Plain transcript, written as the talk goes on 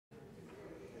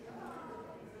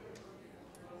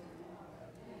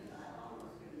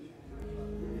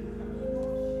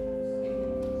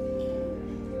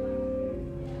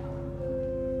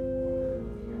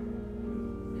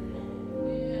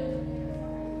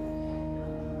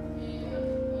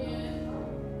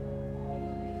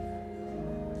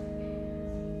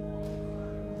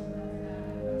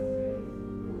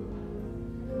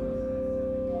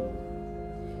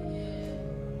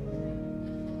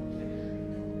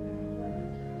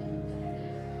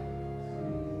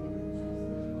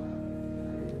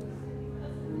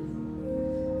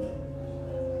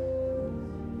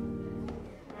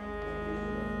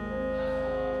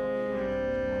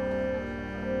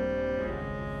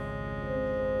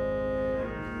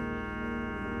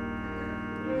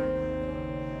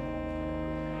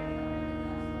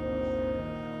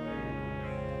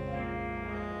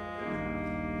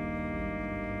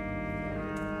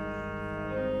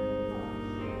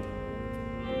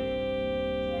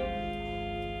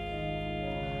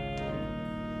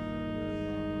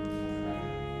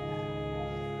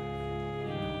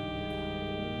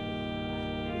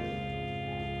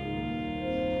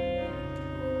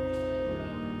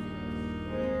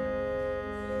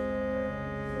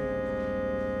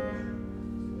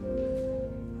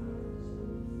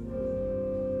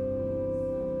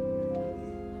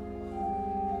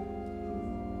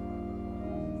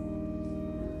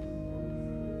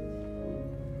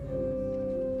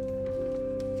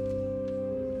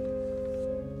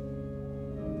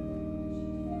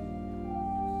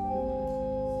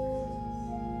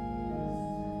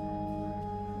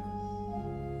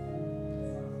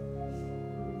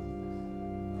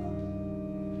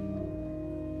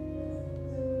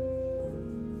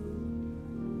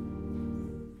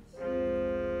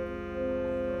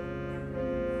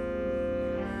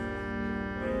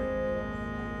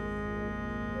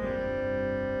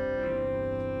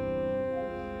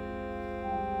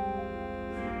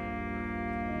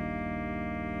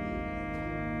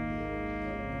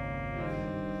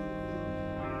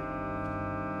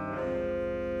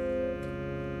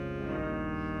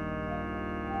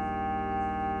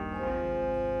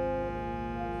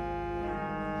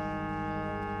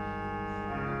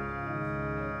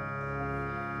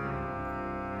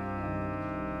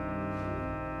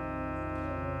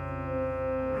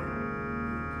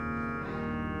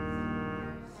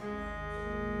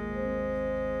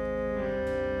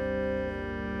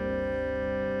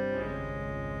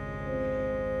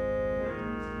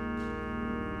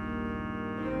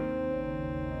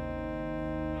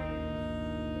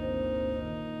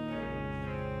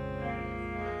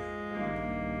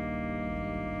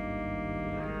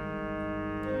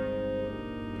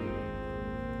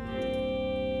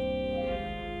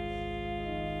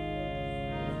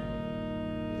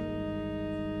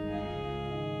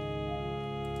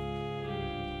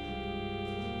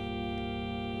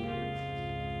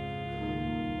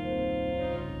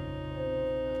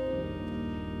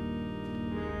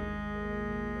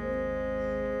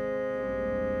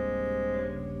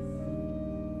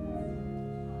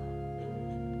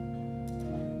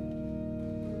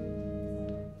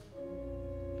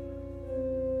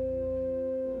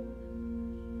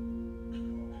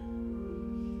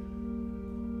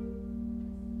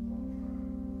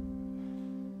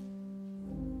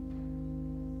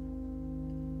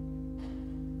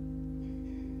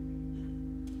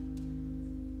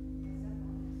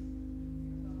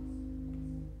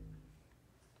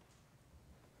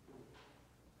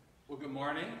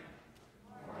morning.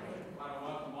 I want to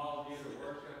welcome all of you to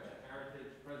worship at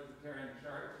Heritage Presbyterian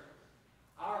Church.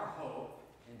 Our hope,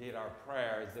 indeed our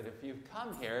prayer, is that if you've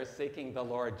come here seeking the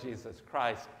Lord Jesus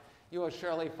Christ, you will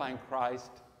surely find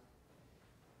Christ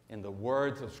in the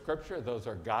words of Scripture. Those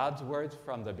are God's words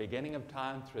from the beginning of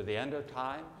time through the end of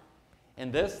time.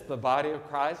 In this, the body of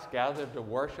Christ gathered to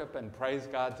worship and praise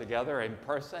God together in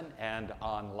person and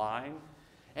online.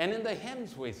 And in the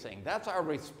hymns we sing, that's our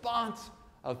response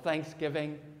of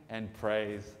thanksgiving and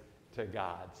praise to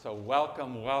God. So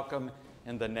welcome, welcome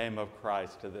in the name of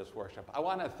Christ to this worship. I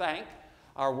want to thank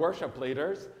our worship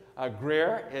leaders.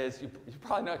 Greer is, you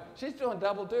probably know, she's doing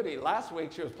double duty. Last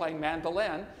week she was playing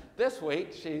mandolin. This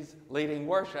week she's leading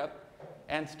worship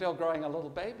and still growing a little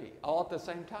baby, all at the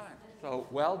same time. So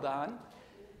well done.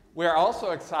 We're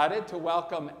also excited to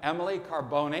welcome Emily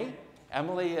Carboni.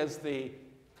 Emily is the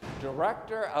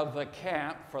director of the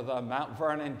camp for the Mount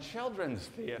Vernon Children's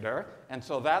Theater, and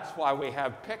so that's why we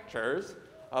have pictures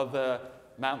of the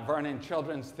Mount Vernon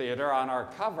Children's Theater on our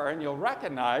cover, and you'll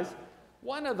recognize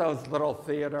one of those little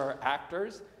theater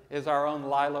actors is our own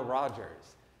Lila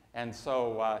Rogers. And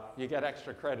so you get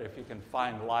extra credit if you can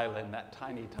find Lila in that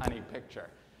tiny, tiny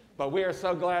picture. But we are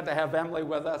so glad to have Emily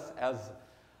with us as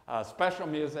special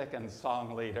music and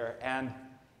song leader. And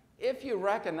if you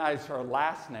recognize her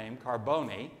last name,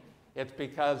 Carboni, it's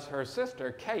because her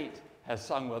sister, Kate, has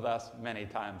sung with us many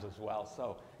times as well.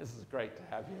 So this is great to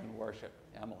have you in worship,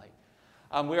 Emily.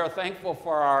 We are thankful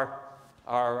for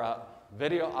our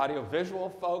video, audio, visual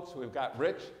folks. We've got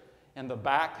Rich in the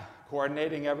back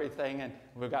coordinating everything, and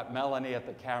we've got Melanie at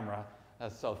the camera.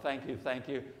 So thank you, thank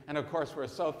you. And of course, we're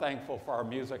so thankful for our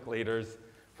music leaders,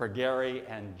 for Gary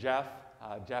and Jeff.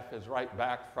 Jeff is right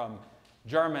back from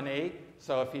Germany,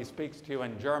 so if he speaks to you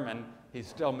in German, he's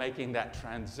still making that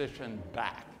transition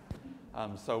back.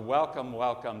 So welcome,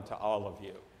 welcome to all of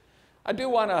you. I do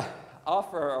want to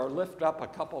offer or lift up a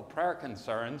couple prayer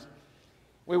concerns.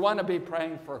 We want to be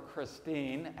praying for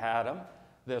Christine Adam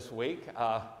this week.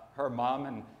 Her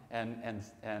mom and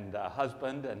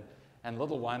husband and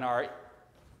little one are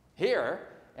here,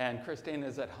 and Christine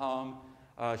is at home.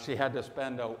 She had to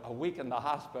spend a week in the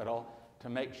hospital to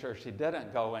make sure she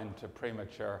didn't go into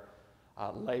premature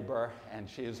labor, and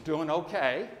she is doing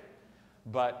okay,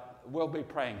 but we'll be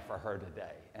praying for her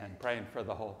today and praying for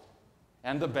the whole,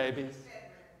 and the babies.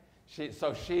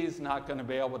 So she's not going to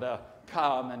be able to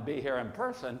come and be here in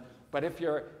person, but if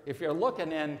you're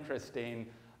looking in, Christine,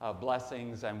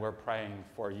 blessings, and we're praying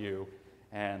for you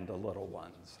and the little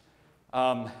ones.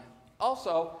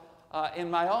 Also,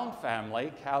 in my own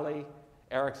family, Callie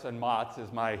Erickson Motz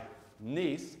is my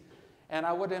niece, and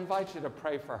I would invite you to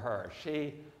pray for her.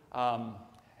 She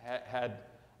had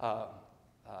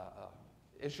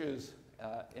issues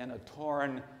in a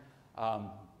torn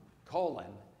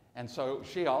colon, and so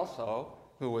she also,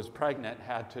 who was pregnant,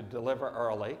 had to deliver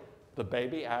early. The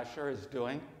baby, Asher, is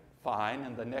doing fine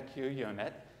in the NICU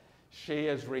unit. She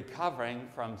is recovering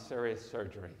from serious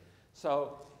surgery.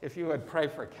 So if you would pray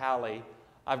for Callie.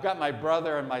 I've got my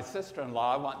brother and my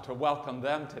sister-in-law. I want to welcome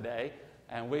them today.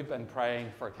 And we've been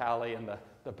praying for Callie in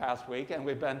the past week, and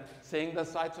we've been seeing the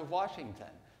sights of Washington.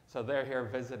 So they're here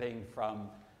visiting from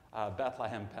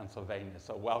Bethlehem, Pennsylvania.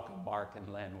 So welcome, Mark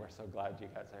and Lynn. We're so glad you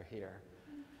guys are here.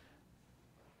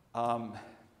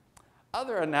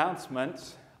 Other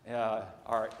announcements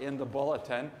are in the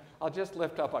bulletin. I'll just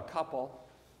lift up a couple.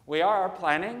 We are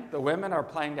planning, the women are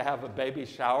planning to have a baby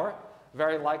shower.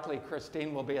 Very likely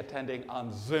Christine will be attending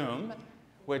on Zoom,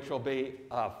 which will be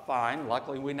fine.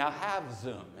 Luckily, we now have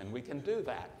Zoom, and we can do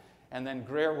that. And then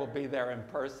Greer will be there in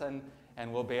person,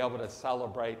 and we'll be able to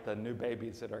celebrate the new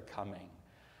babies that are coming.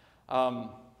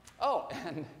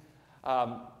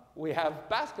 We have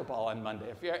basketball on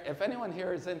Monday. If anyone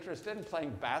here is interested in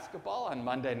playing basketball on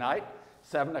Monday night,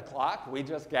 7 o'clock, we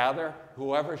just gather.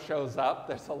 Whoever shows up,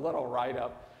 there's a little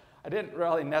write-up. I didn't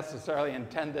really necessarily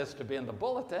intend this to be in the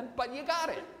bulletin, but you got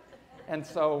it. And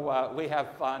so we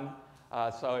have fun.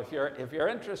 So if you're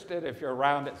interested, if you're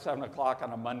around at 7 o'clock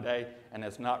on a Monday and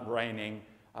it's not raining,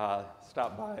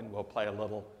 stop by and we'll play a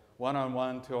little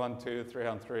 1-on-1, 2-on-2,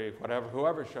 3-on-3, whatever,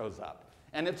 whoever shows up.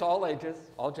 And it's all ages,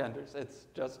 all genders. It's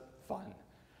just fun.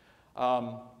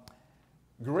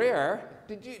 Greer,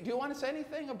 do you want to say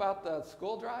anything about the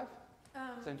school drive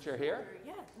since you're here?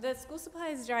 Yeah, the school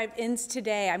supplies drive ends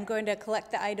today. I'm going to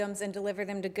collect the items and deliver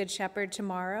them to Good Shepherd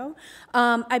tomorrow.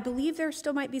 I believe there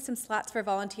still might be some slots for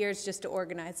volunteers just to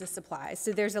organize the supplies.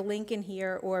 So there's a link in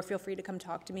here, or feel free to come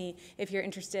talk to me if you're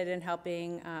interested in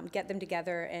helping get them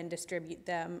together and distribute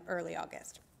them early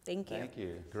August. Thank you. Thank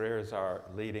you. Greers are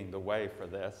leading the way for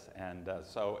this, and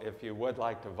so if you would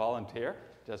like to volunteer,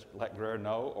 just let Greer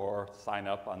know or sign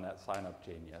up on that Sign Up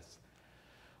Genius.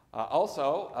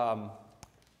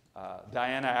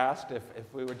 Diana asked if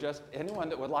we were just anyone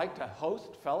that would like to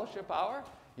host Fellowship Hour,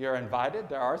 you're invited.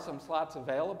 There are some slots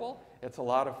available. It's a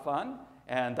lot of fun,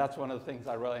 and that's one of the things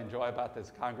I really enjoy about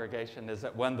this congregation is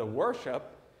that when the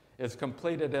worship is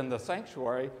completed in the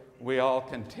sanctuary, we all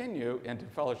continue into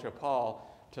Fellowship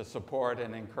Hall to support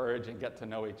and encourage and get to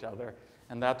know each other,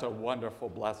 and that's a wonderful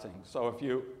blessing. So if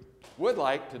you would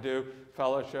like to do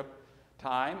fellowship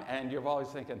time and you're always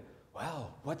thinking,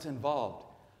 well, what's involved?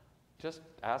 Just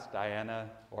ask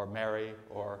Diana or Mary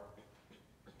or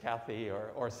Kathy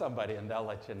or somebody, and they'll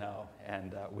let you know.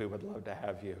 And we would love to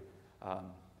have you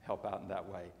help out in that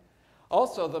way.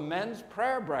 Also, the men's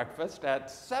prayer breakfast at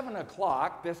 7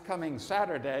 o'clock this coming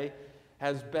Saturday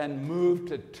has been moved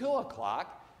to 2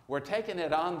 o'clock. We're taking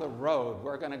it on the road.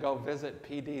 We're going to go visit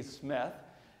P.D. Smith.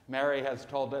 Mary has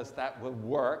told us that would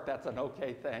work. That's an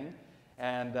okay thing.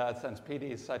 And since P.D.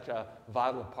 is such a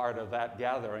vital part of that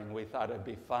gathering, we thought it'd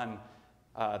be fun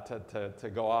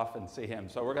to go off and see him.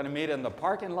 So we're going to meet in the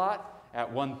parking lot at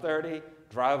 1:30,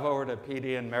 drive over to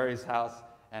P.D. and Mary's house,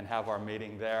 and have our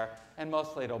meeting there. And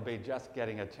mostly it'll be just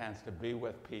getting a chance to be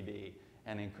with P.D.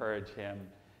 and encourage him,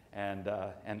 and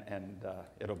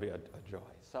it'll be a joy.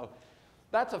 So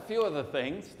that's a few of the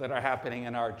things that are happening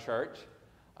in our church.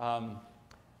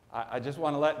 I just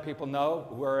want to let people know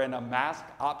we're in a mask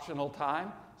optional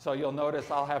time. So you'll notice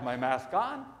I'll have my mask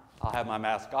on, I'll have my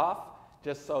mask off,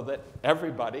 just so that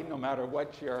everybody, no matter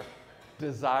what your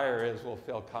desire is, will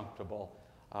feel comfortable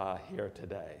here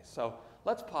today. So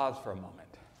let's pause for a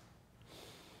moment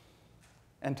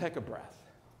and take a breath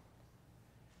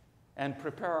and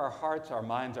prepare our hearts, our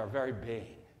minds, our very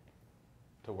being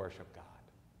to worship God.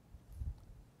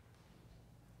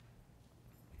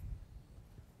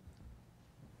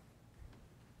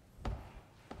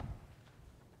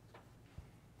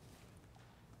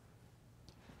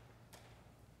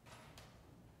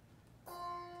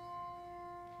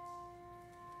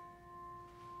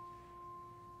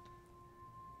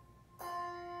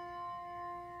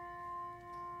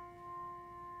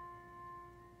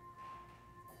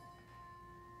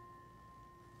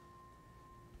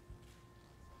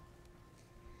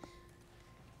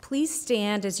 Please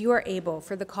stand as you are able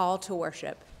for the call to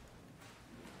worship.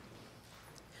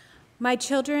 My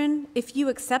children, if you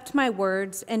accept my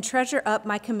words and treasure up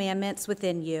my commandments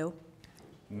within you,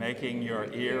 making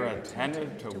your ear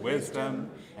attentive to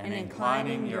wisdom and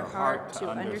inclining your heart to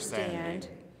understanding.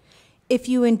 If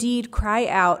you indeed cry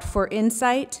out for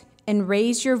insight and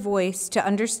raise your voice to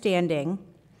understanding,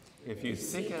 if you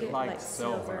seek it like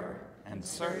silver and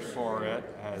search for it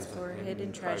as for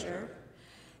hidden treasure,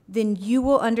 then you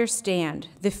will understand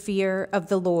the fear of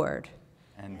the Lord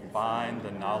and find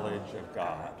the knowledge of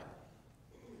God.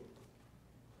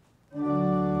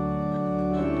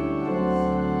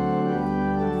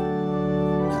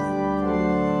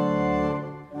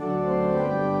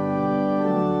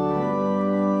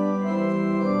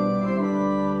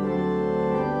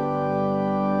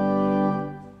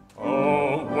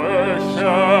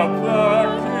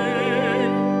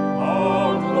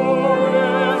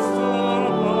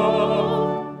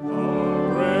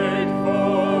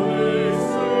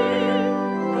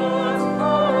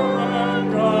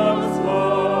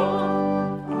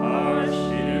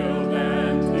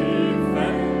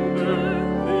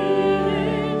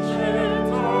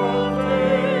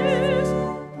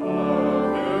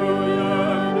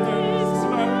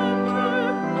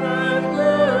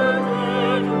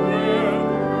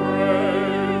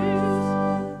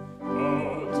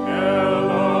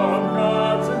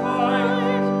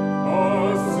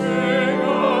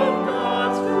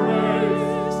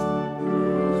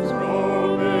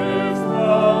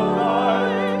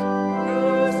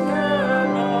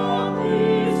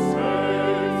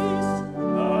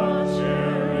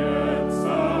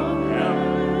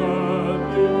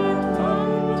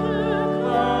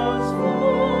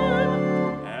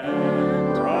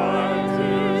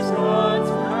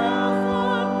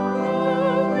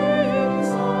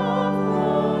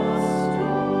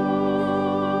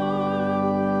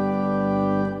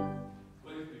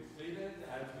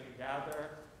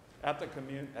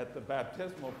 At the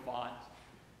baptismal font,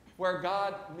 where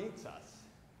God meets us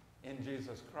in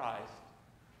Jesus Christ,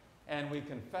 and we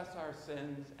confess our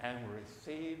sins and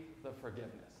receive the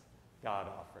forgiveness God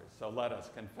offers. So let us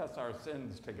confess our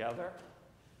sins together.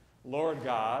 Lord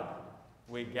God,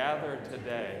 we gather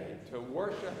today to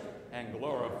worship and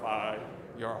glorify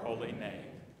your holy name,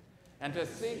 and to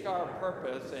seek our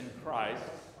purpose in Christ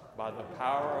by the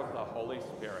power of the Holy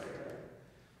Spirit.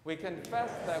 We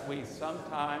confess that we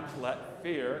sometimes let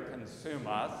fear consume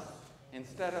us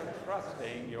instead of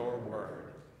trusting your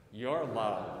word, your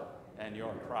love, and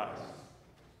your Christ.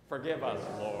 Forgive us,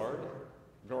 Lord.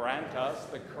 Grant us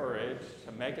the courage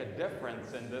to make a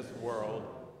difference in this world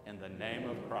in the name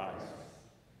of Christ.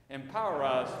 Empower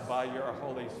us by your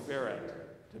Holy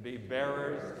Spirit to be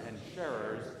bearers and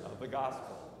sharers of the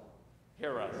gospel.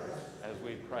 Hear us as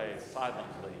we pray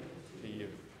silently to you.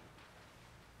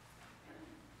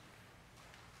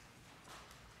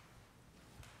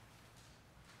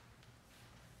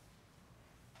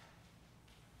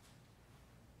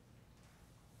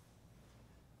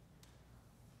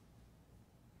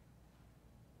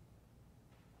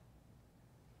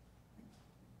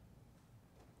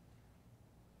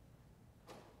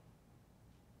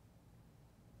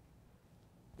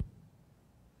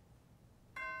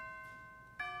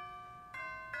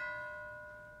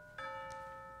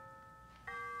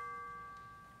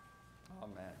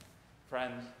 Amen.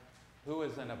 Friends, who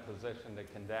is in a position to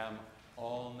condemn?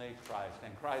 Only Christ.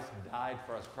 And Christ died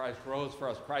for us. Christ rose for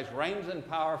us. Christ reigns in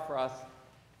power for us.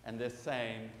 And this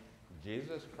same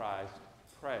Jesus Christ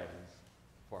prays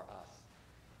for us.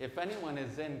 If anyone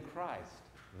is in Christ,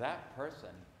 that person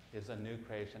is a new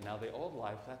creation. Now the old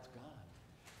life, that's gone.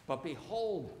 But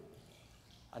behold,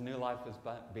 a new life has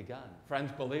begun.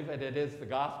 Friends, believe it. It is the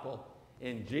gospel.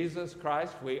 In Jesus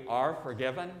Christ, we are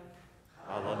forgiven.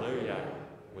 Hallelujah.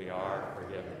 We are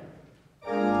forgiven.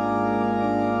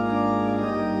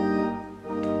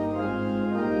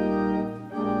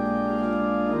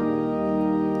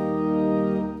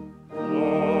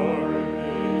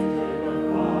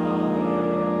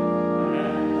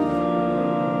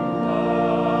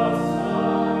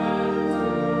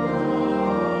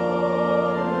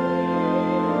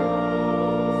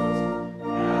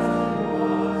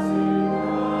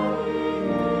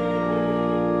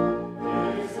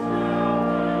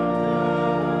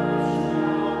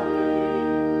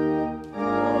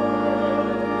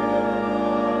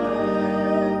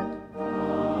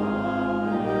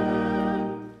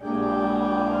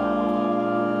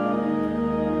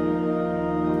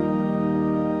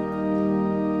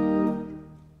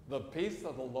 Peace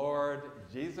of the Lord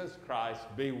Jesus Christ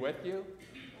be with you.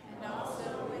 And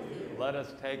also with you. Let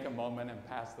us take a moment and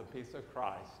pass the peace of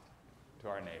Christ to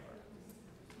our neighbor.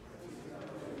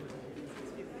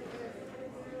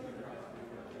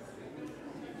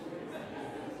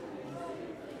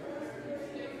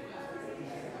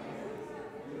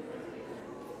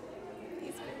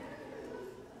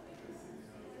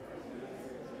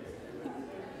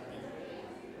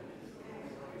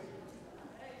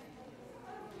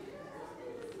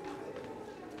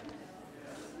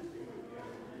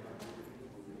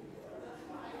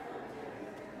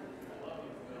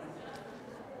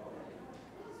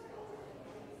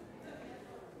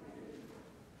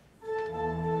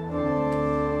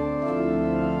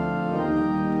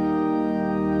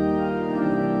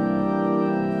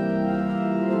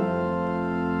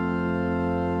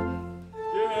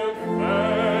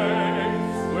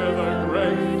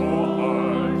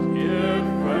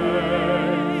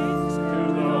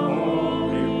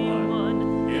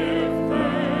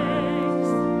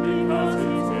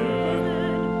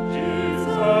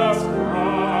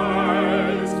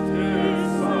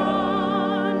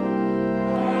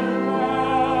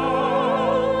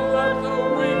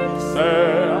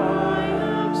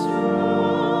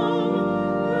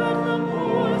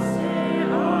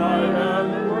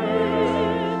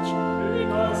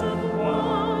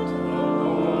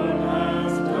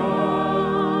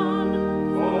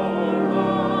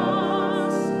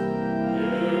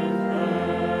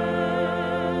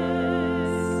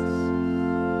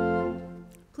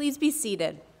 Please be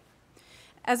seated.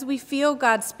 As we feel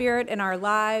God's Spirit in our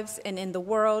lives and in the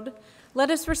world, let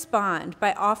us respond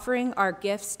by offering our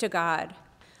gifts to God.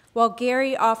 While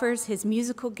Gary offers his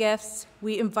musical gifts,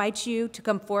 we invite you to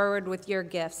come forward with your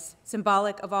gifts,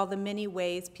 symbolic of all the many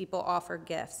ways people offer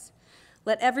gifts.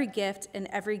 Let every gift and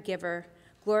every giver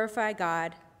glorify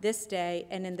God this day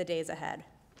and in the days ahead.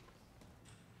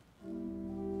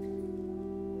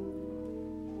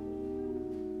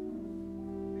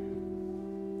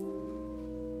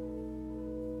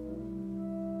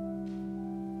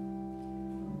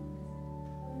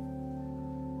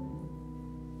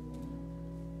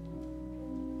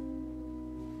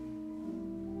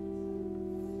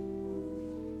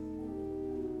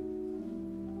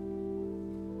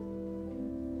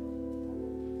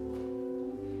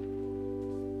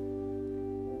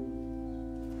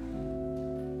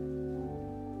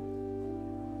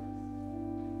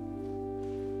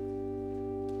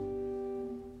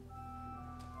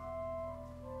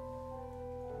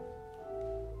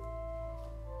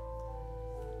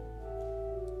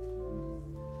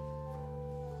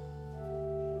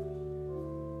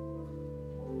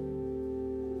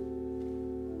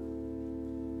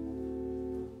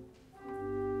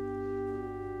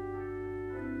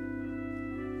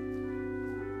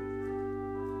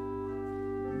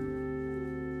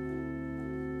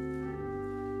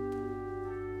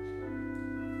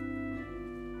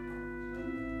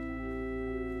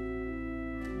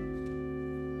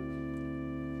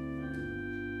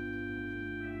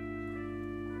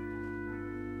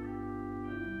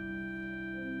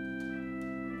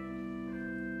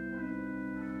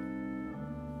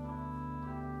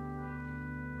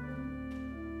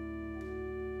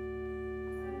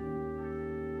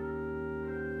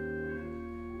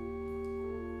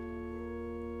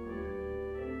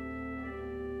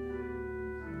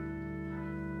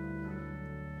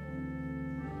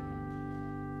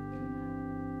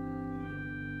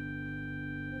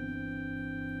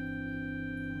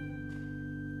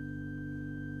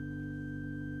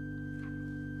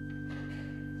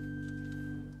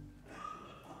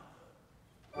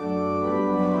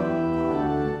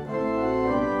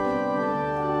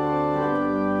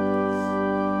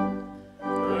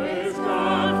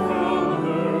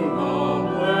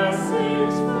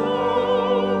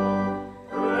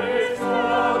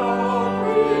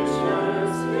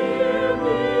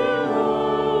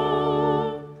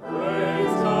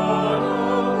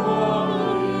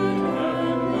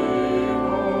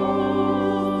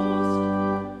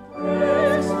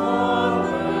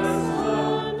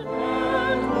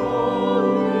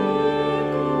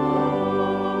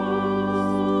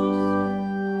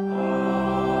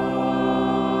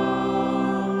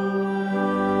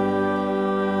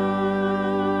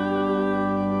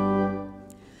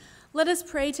 Let us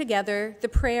pray together the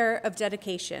prayer of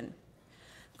dedication.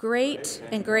 Great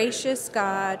and gracious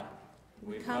God,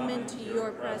 we come into your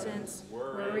presence,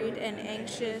 worried and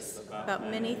anxious about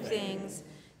many things,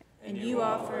 and you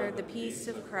offer the peace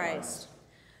of Christ.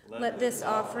 Let this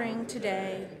offering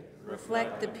today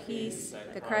reflect the peace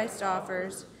that Christ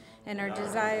offers and our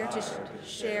desire to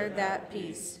share that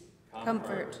peace,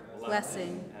 comfort,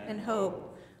 blessing, and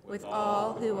hope with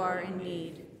all who are in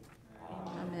need.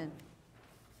 Amen.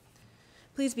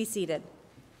 Please be seated.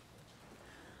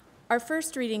 Our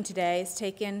first reading today is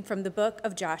taken from the book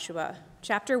of Joshua,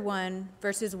 chapter 1,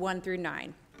 verses 1 through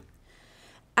 9.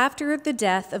 After the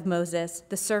death of Moses,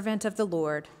 the servant of the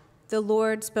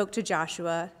Lord spoke to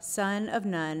Joshua, son of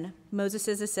Nun,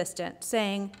 Moses' assistant,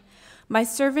 saying, "My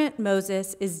servant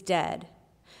Moses is dead.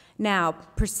 Now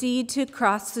proceed to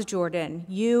cross the Jordan,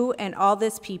 you and all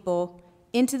this people,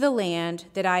 into the land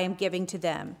that I am giving to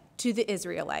them, to the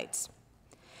Israelites.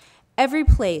 Every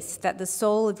place that the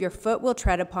sole of your foot will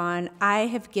tread upon, I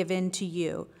have given to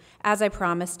you, as I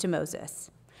promised to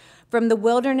Moses. From the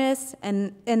wilderness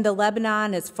and in the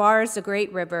Lebanon as far as the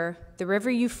great river, the river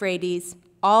Euphrates,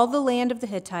 all the land of the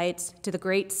Hittites to the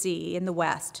great sea in the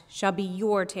west shall be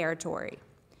your territory.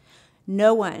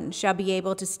 No one shall be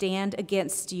able to stand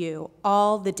against you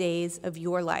all the days of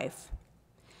your life.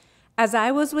 As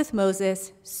I was with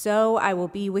Moses, so I will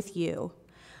be with you.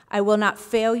 I will not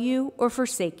fail you or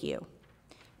forsake you.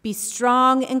 Be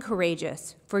strong and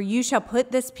courageous, for you shall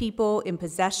put this people in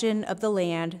possession of the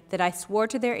land that I swore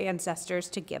to their ancestors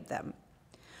to give them.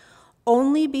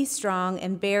 Only be strong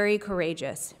and very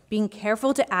courageous, being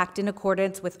careful to act in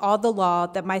accordance with all the law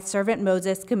that my servant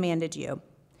Moses commanded you.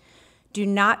 Do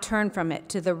not turn from it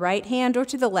to the right hand or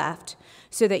to the left,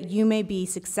 so that you may be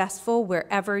successful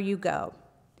wherever you go.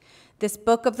 This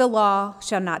book of the law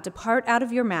shall not depart out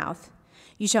of your mouth.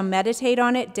 You shall meditate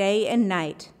on it day and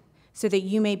night, so that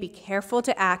you may be careful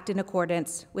to act in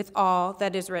accordance with all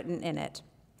that is written in it.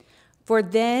 For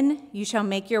then you shall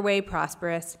make your way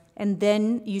prosperous, and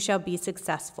then you shall be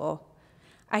successful.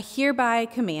 I hereby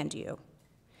command you.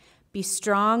 Be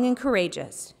strong and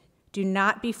courageous. Do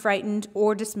not be frightened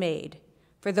or dismayed,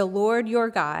 for the Lord your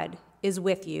God is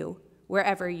with you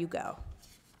wherever you go."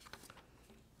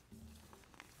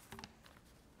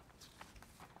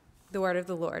 The word of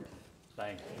the Lord.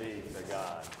 Thanks be to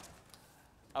God.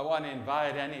 I want to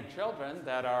invite any children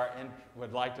that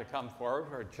would like to come forward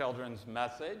for a children's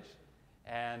message,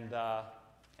 and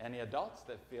any adults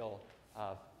that feel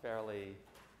fairly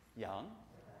young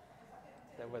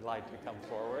that would like to come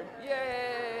forward.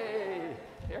 Yay!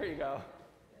 Here you go.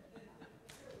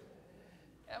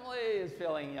 Emily is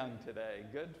feeling young today.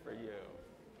 Good for you.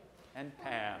 And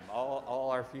Pam,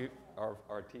 all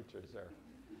our teachers there.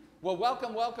 Well,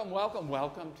 welcome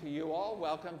to you all.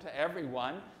 Welcome to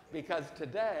everyone, because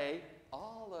today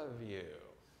all of you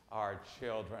are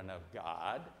children of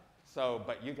God.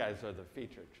 But you guys are the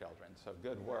featured children, so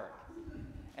good work.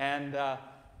 And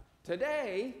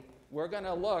today we're going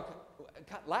to look.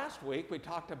 Last week we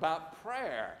talked about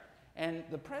prayer, and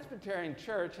the Presbyterian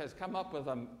Church has come up with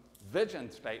a vision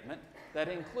statement that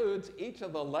includes each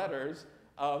of the letters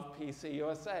of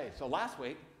PCUSA. So last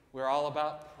week we were all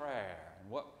about prayer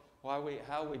and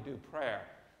how we do prayer.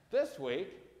 This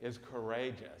week is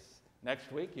courageous.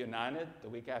 Next week, united. The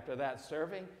week after that,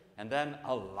 serving. And then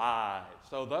alive.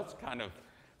 So that's kind of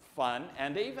fun.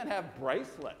 And they even have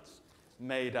bracelets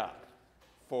made up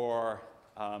for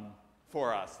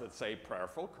us that say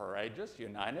prayerful, courageous,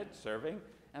 united, serving,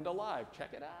 and alive.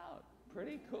 Check it out.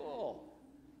 Pretty cool.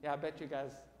 Yeah, I bet you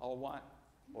guys all want.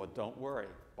 Well, don't worry.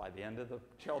 By the end of the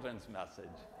children's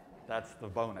message, that's the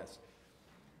bonus.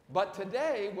 But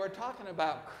today, we're talking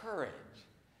about courage.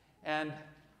 And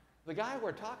the guy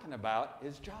we're talking about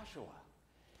is Joshua.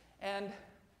 And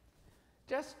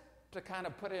just to kind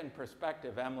of put it in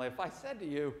perspective, Emily, if I said to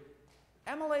you,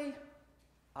 Emily,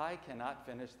 I cannot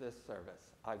finish this service.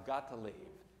 I've got to leave.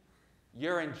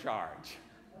 You're in charge.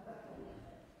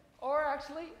 Or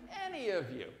actually, any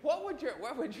of you. What would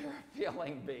your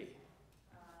feeling be?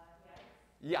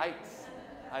 Yikes.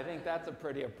 I think that's a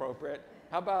pretty appropriate.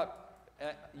 How about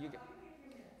you?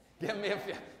 Give me a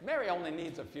few. Mary only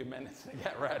needs a few minutes to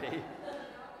get ready. Would you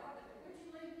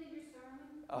leave your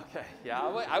sermon? Okay, yeah,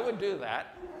 I would do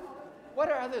that. What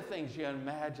are other things you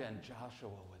imagine Joshua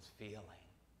was feeling?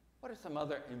 What are some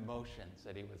other emotions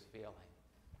that he was feeling?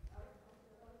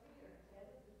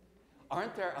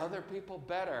 Aren't there other people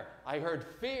better? I heard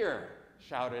fear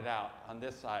shouted out on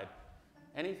this side.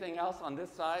 Anything else on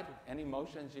this side? Any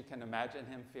emotions you can imagine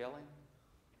him feeling?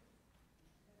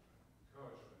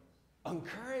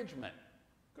 Encouragement.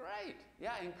 Great.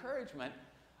 Yeah, encouragement.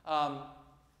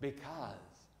 Because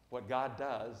what God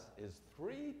does is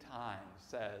 3 times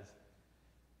says,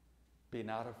 be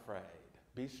not afraid.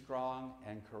 Be strong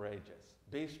and courageous.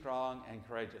 Be strong and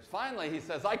courageous. Finally, he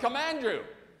says, I command you.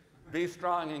 Be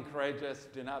strong and courageous.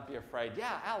 Do not be afraid.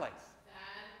 Yeah, Alex.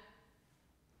 Sad.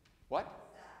 What?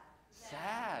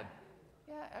 Sad.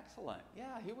 Yeah, excellent.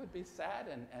 Yeah, he would be sad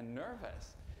and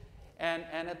nervous. And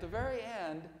at the very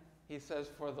end, he says,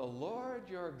 for the Lord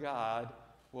your God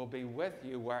will be with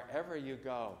you wherever you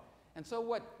go. And so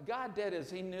what God did is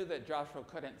he knew that Joshua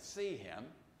couldn't see him.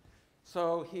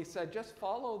 So he said, just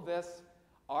follow this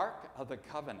Ark of the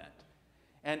Covenant.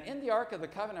 And in the Ark of the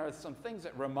Covenant are some things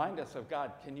that remind us of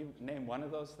God. Can you name one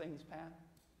of those things, Pam?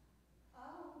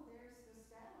 Oh, there's the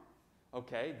staff.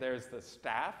 Okay, there's the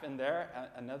staff in there.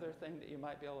 Another thing that you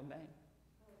might be able to name?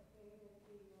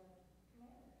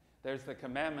 There's the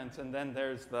commandments, and then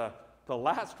there's the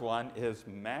last one is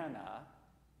manna.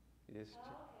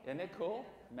 Isn't it cool?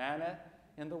 Manna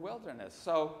in the wilderness.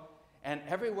 So, and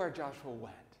everywhere Joshua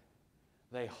went,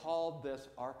 they hauled this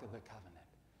Ark of the Covenant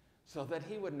so that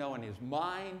he would know in his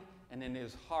mind and in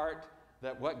his heart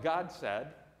that what God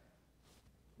said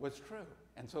was true.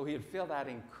 And so he'd feel that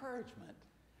encouragement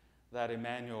that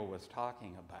Emmanuel was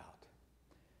talking about.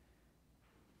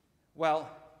 Well,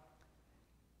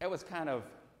 it was kind of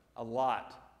a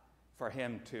lot for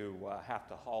him to have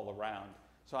to haul around.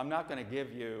 So I'm not going to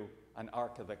give you an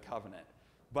Ark of the Covenant.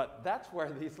 But that's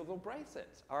where these little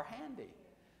bracelets are handy.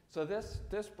 So this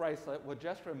bracelet will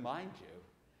just remind you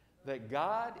that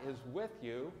God is with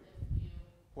you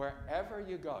wherever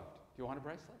you go. Do you want a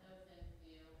bracelet? No, thank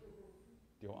you.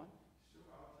 Do you want? Sure,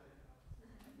 I'll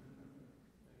take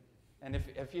it. And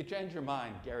if you change your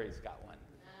mind, Gary's got one. I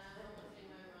won't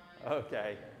change my mind.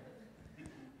 Okay.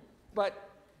 But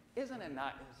isn't it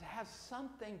nice to have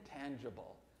something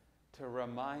tangible to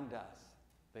remind us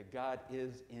that God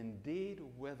is indeed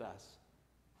with us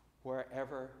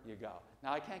wherever you go?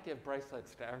 Now, I can't give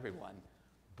bracelets to everyone,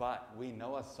 but we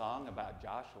know a song about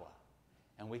Joshua,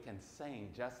 and we can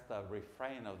sing just the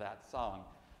refrain of that song.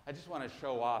 I just want to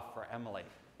show off for Emily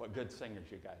what good singers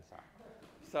you guys are.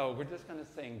 So we're just going to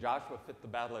sing Joshua Fit the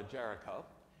Battle of Jericho.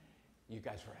 You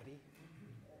guys ready?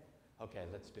 Okay,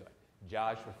 let's do it.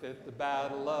 Joshua fit the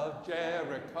battle of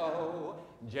Jericho,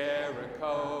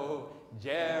 Jericho,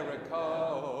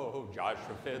 Jericho.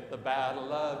 Joshua fit the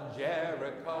battle of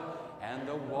Jericho, and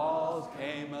the walls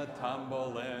came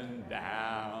a-tumbling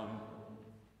down.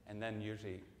 And then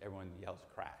usually everyone yells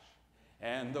crash.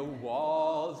 And the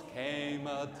walls came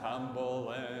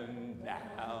a-tumbling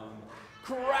down.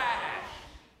 Crash!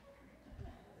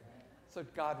 So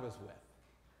God was with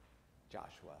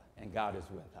Joshua, and God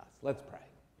is with us. Let's pray.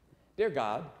 Dear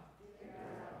God,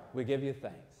 we give you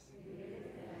thanks,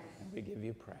 and we give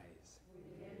you praise.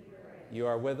 You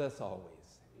are with us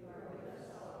always,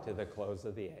 to the close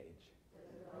of the age.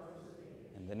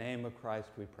 In the name of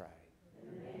Christ we pray.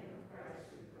 Amen.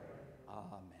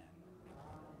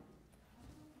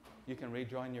 You can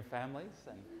rejoin your families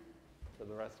and for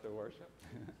the rest of worship.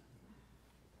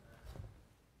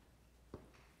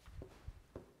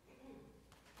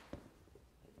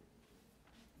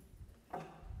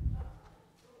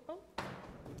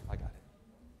 I got it.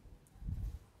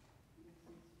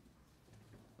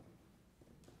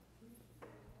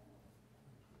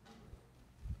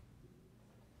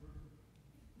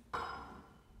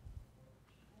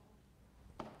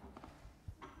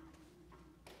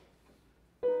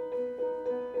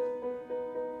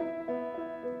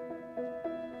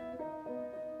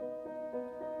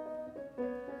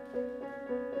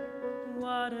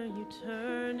 Water you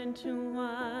turned into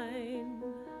wine,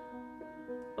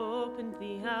 opened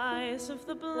the eyes of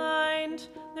the blind.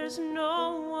 There's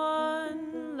no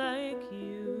one like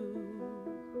you,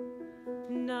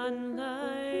 none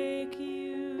like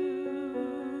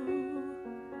you.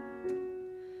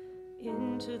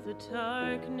 Into the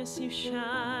darkness you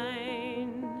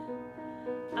shine,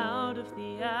 out of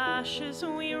the ashes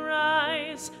we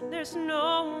rise. There's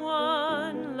no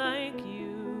one like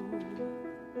you,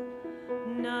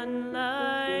 none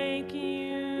like you.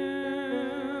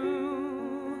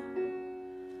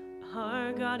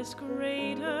 Our God is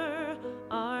greater,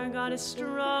 our God is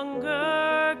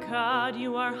stronger. God,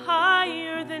 you are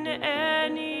higher than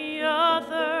any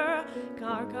other.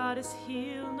 Our God is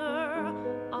healer,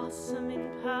 awesome in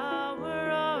power.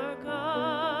 Our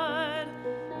God,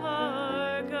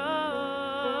 our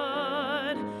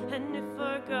God. And if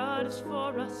our God is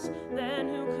for us,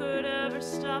 then who could ever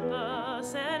stop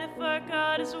us? And if our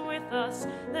God is with us,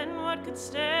 then what could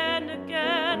stand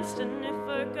against? And if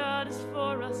our God is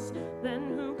for us,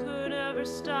 then who could ever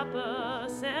stop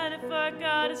us? And if our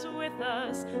God is with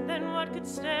us, then what could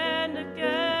stand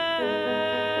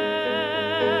against?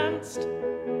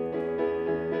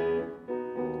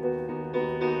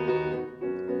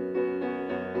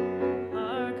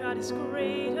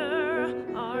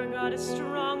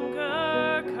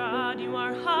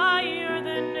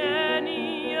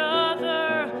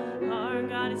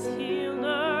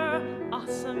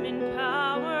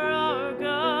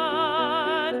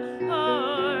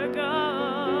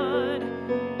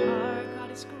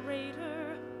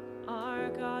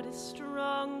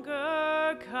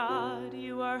 God,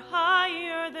 you are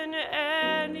higher than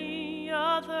any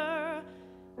other.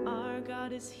 Our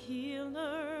God is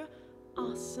healer,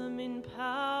 awesome in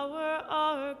power,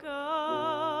 our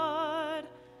God,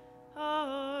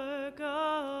 our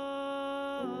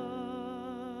God.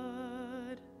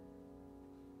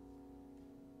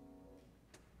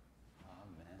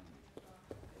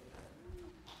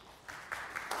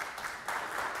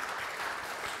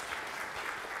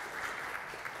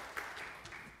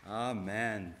 Amen.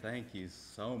 Amen. Thank you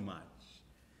so much,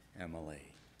 Emily.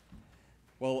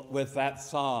 Well, with that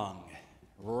song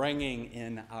ringing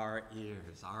in our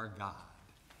ears, our God,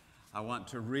 I want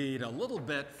to read a little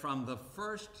bit from the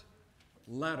first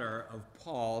letter of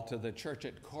Paul to the church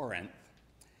at Corinth.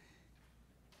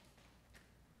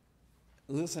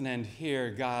 Listen and hear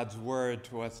God's word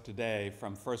to us today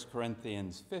from 1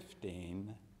 Corinthians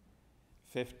 15,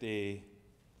 50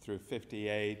 through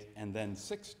 58, and then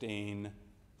 16,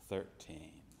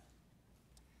 13.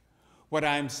 What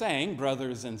I'm saying,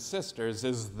 brothers and sisters,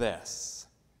 is this: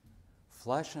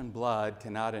 flesh and blood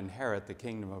cannot inherit the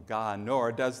kingdom of God,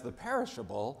 nor does the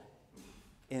perishable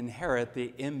inherit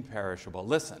the imperishable.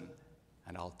 Listen,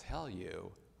 and I'll tell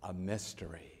you a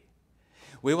mystery.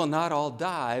 We will not all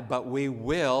die, but we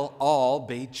will all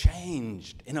be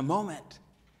changed in a moment,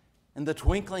 in the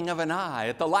twinkling of an eye,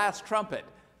 at the last trumpet.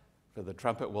 For the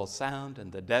trumpet will sound,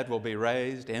 and the dead will be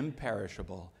raised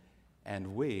imperishable,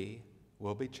 and we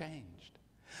will be changed.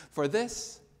 For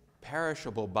this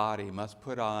perishable body must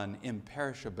put on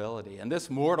imperishability, and this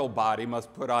mortal body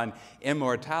must put on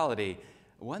immortality.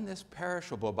 When this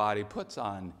perishable body puts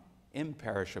on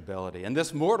imperishability, and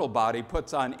this mortal body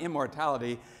puts on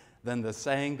immortality, then the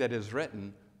saying that is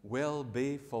written will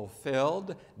be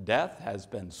fulfilled: death has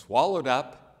been swallowed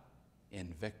up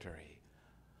in victory.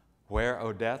 Where,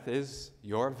 O death, is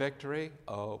your victory?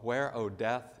 Oh, where, O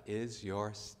death, is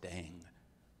your sting?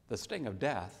 The sting of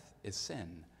death is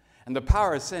sin, and the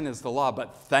power of sin is the law.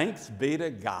 But thanks be to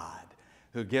God,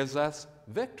 who gives us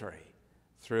victory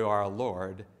through our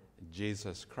Lord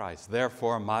Jesus Christ.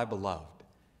 Therefore, my beloved,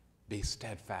 be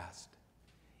steadfast,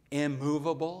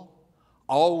 immovable,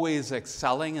 always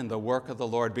excelling in the work of the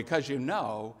Lord, because you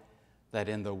know that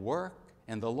in the work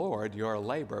in the Lord your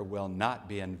labor will not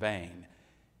be in vain.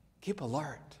 Keep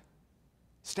alert.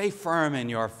 Stay firm in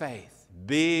your faith.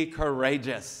 Be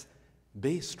courageous.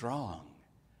 Be strong.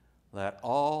 Let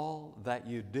all that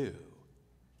you do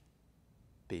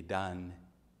be done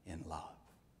in love.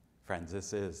 Friends,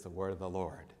 this is the word of the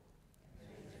Lord.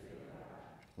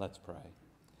 Let's pray.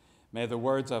 May the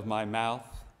words of my mouth,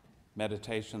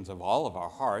 meditations of all of our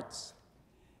hearts,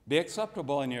 be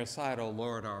acceptable in your sight, O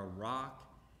Lord, our rock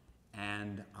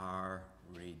and our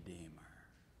Redeemer.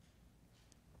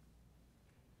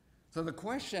 So the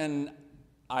question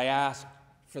I ask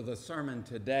for the sermon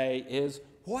today is,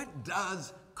 what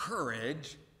does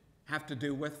courage have to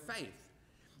do with faith?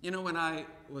 You know, when I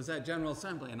was at General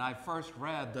Assembly and I first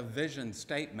read the vision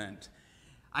statement,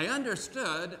 I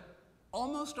understood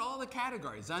almost all the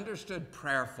categories. I understood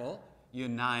prayerful,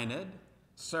 united,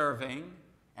 serving,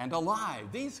 and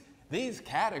alive. These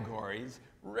categories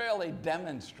really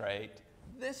demonstrate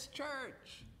this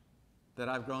church that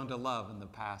I've grown to love in the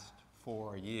past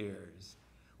 4 years.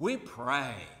 We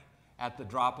pray at the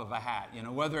drop of a hat, you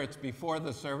know, whether it's before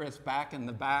the service back in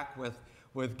the back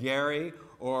with Gary,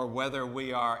 or whether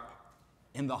we are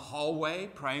in the hallway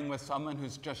praying with someone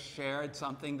who's just shared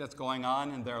something that's going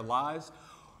on in their lives,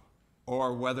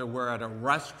 or whether we're at a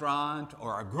restaurant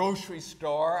or a grocery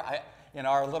store. In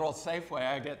our little Safeway,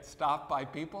 I get stopped by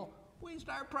people. We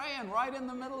start praying right in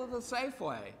the middle of the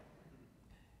Safeway.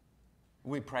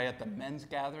 We pray at the men's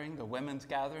gathering, the women's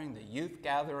gathering, the youth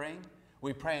gathering.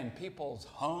 We pray in people's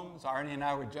homes. Arnie and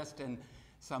I were just in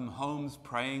some homes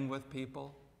praying with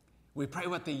people. We pray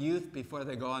with the youth before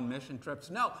they go on mission trips.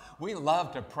 No, we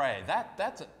love to pray.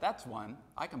 That's one.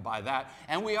 I can buy that.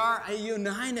 And we are a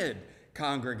united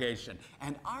congregation.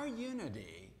 And our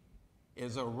unity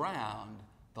is around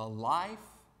the life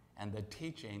and the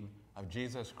teaching of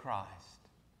Jesus Christ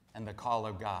and the call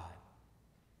of God.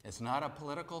 It's not a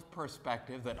political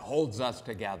perspective that holds us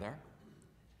together,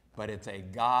 but it's a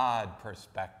God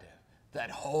perspective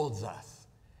that holds us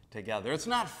together. It's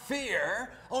not fear,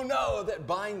 oh no, that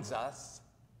binds us,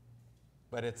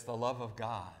 but it's the love of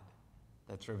God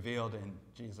that's revealed in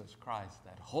Jesus Christ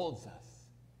that holds us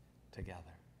together.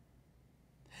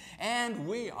 And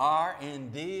we are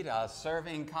indeed a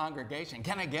serving congregation.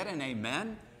 Can I get an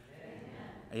amen?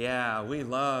 Amen. Yeah, we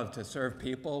love to serve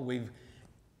people. We've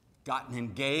gotten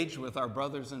engaged with our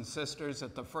brothers and sisters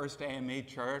at the First AME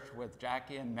Church, with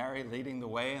Jackie and Mary leading the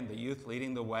way and the youth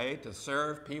leading the way to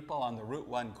serve people on the Route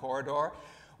 1 corridor.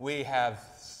 We have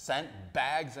sent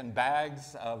bags and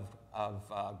bags of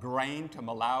grain to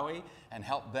Malawi and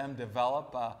helped them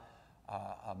develop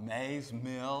a maize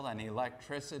mill and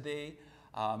electricity.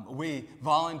 We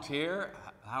volunteer.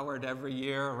 Howard every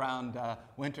year around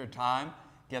winter time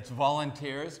gets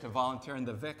volunteers to volunteer in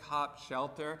the Vic Hop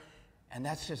shelter. And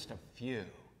that's just a few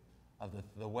of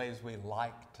the ways we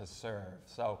like to serve.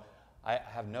 So I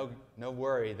have no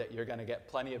worry that you're going to get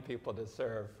plenty of people to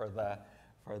serve for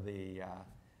the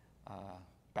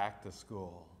back to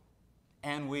school.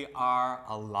 And we are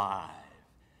alive.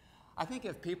 I think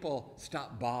if people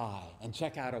stop by and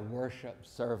check out a worship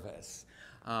service,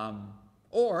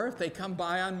 or if they come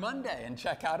by on Monday and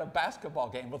check out a basketball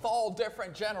game with all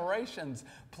different generations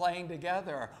playing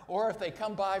together, or if they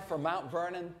come by for Mount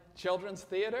Vernon Children's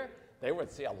Theater, they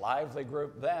would see a lively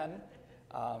group then,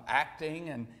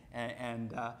 acting,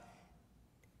 and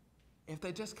if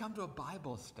they just come to a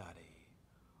Bible study,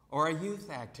 or a youth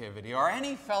activity, or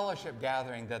any fellowship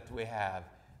gathering that we have,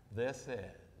 this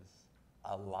is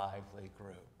a lively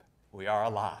group. We are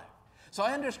alive. So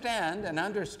I understand and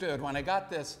understood when I got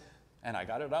this, and I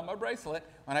got it on my bracelet,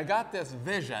 when I got this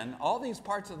vision, all these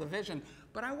parts of the vision,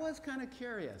 but I was kind of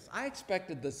curious. I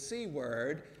expected the C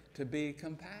word to be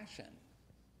compassion.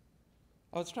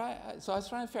 So I was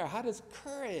trying to figure out, how does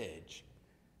courage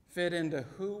fit into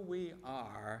who we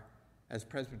are as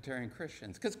Presbyterian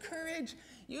Christians? Because courage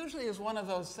usually is one of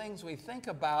those things we think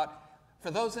about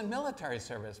for those in military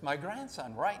service. My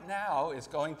grandson right now is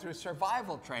going through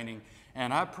survival training,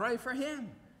 and I pray for him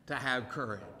to have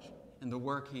courage in the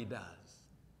work he does.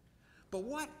 But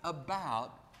what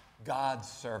about God's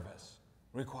service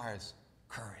requires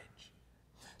courage?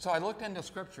 So I looked into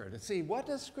Scripture to see, what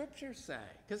does Scripture say?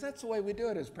 Because that's the way we do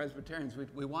it as Presbyterians.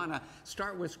 We want to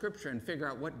start with Scripture and figure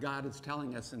out what God is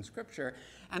telling us in Scripture.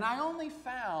 And I only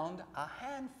found a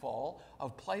handful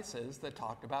of places that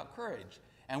talked about courage.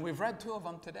 And we've read two of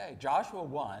them today, Joshua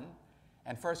 1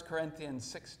 and 1 Corinthians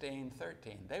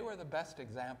 16:13. They were the best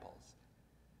examples.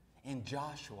 In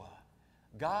Joshua,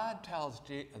 God tells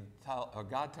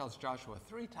Joshua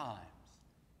 3 times,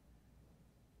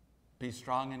 be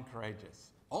strong and courageous.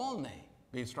 Only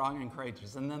be strong and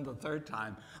courageous. And then the third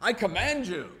time, I command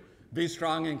you, be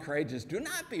strong and courageous. Do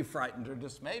not be frightened or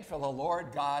dismayed, for the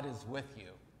Lord God is with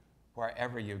you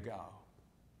wherever you go.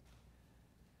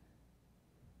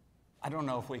 I don't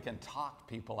know if we can talk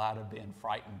people out of being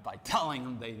frightened by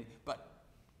telling them but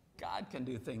God can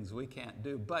do things we can't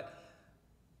do. But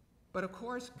of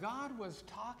course, God was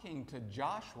talking to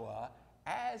Joshua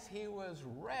as he was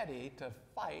ready to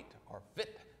fight or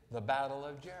fit the Battle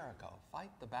of Jericho,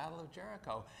 fight the Battle of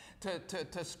Jericho,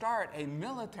 to start a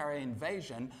military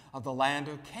invasion of the land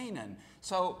of Canaan.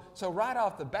 So right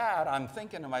off the bat, I'm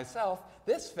thinking to myself,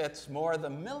 this fits more the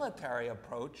military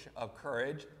approach of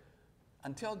courage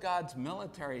until God's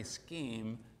military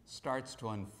scheme starts to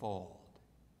unfold.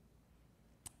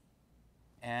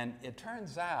 And it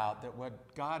turns out that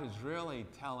what God is really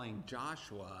telling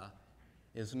Joshua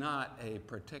is not a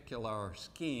particular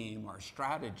scheme or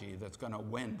strategy that's going to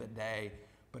win the day,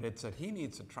 but it's that he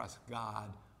needs to trust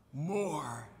God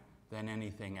more than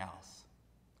anything else.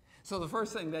 So the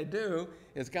first thing they do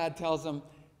is God tells them,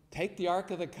 take the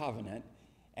Ark of the Covenant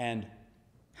and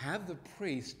have the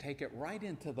priest take it right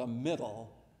into the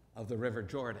middle of the River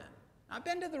Jordan. I've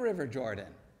been to the River Jordan.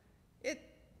 It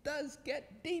does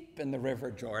get deep in the River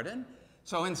Jordan.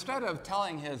 So instead of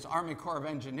telling his Army Corps of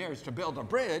Engineers to build a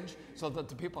bridge so that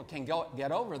the people can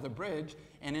get over the bridge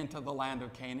and into the land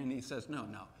of Canaan, he says, no,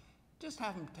 just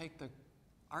have them take the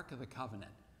Ark of the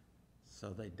Covenant. So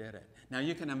they did it. Now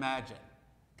you can imagine,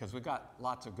 because we've got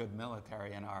lots of good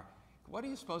military in our, what do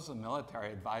you suppose the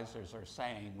military advisors are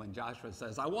saying when Joshua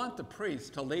says, I want the priests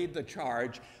to lead the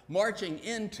charge marching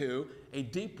into a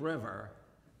deep river?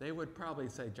 They would probably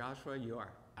say, Joshua, you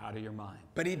are out of your mind.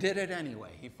 But he did it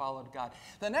anyway. He followed God.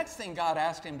 The next thing God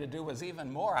asked him to do was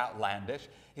even more outlandish.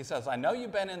 He says, I know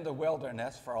you've been in the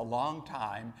wilderness for a long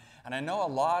time, and I know a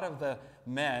lot of the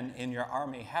men in your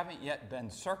army haven't yet been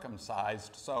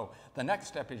circumcised, so the next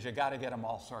step is you got to get them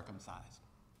all circumcised.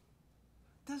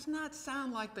 Does not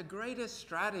sound like the greatest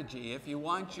strategy if you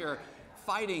want your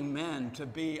fighting men to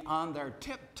be on their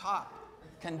tip-top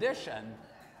condition,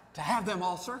 to have them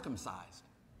all circumcised.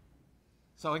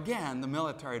 So again, the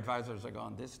military advisors are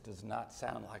going, this does not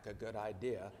sound like a good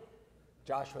idea.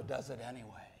 Joshua does it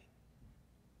anyway.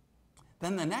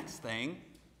 Then the next thing,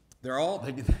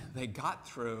 they got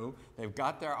through, they've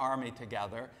got their army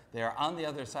together, they're on the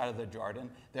other side of the Jordan,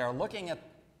 they're looking at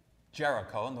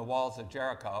Jericho and the walls of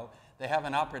Jericho. They have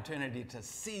an opportunity to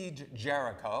siege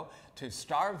Jericho, to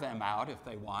starve them out if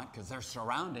they want, because they're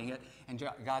surrounding it. And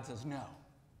God says, no,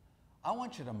 I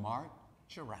want you to march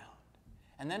around.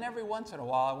 And then every once in a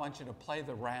while, I want you to play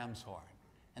the ram's horn.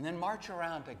 And then march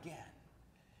around again.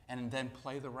 And then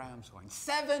play the ram's horn.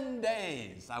 7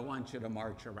 days, I want you to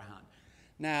march around.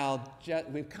 Now,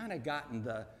 we've kind of gotten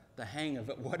the hang of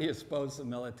it. What do you suppose the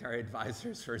military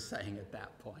advisors were saying at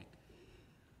that point?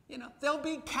 You know, they'll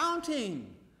be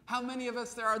counting how many of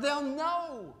us there are. They'll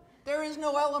know. There is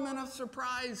no element of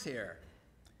surprise here.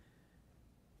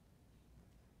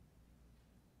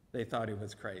 They thought he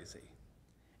was crazy.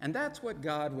 And that's what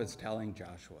God was telling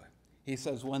Joshua. He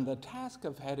says, when the task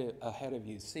ahead of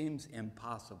you seems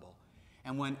impossible,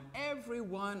 and when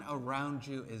everyone around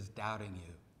you is doubting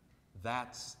you,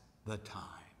 that's the time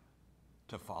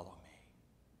to follow me.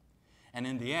 And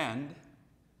in the end,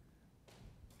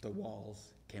 the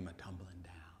walls came a-tumbling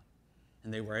down,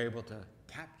 and they were able to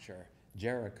capture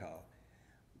Jericho.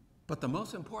 But the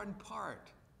most important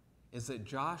part is that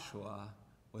Joshua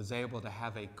was able to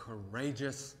have a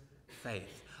courageous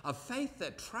faith, a faith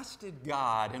that trusted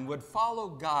God and would follow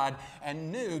God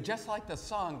and knew, just like the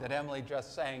song that Emily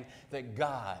just sang, that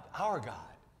God, our God,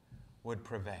 would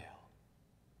prevail.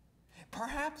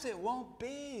 Perhaps it won't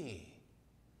be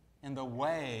in the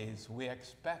ways we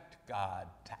expect God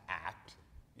to act.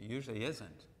 It usually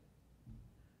isn't.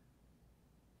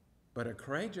 But a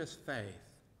courageous faith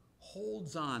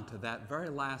holds on to that very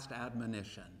last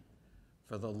admonition,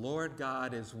 for the Lord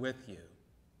God is with you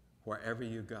wherever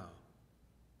you go.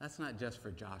 That's not just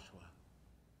for Joshua.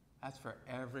 That's for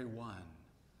every one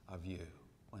of you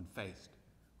when faced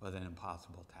with an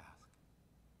impossible task.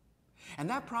 And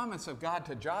that promise of God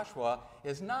to Joshua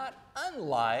is not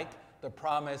unlike the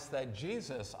promise that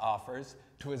Jesus offers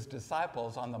to his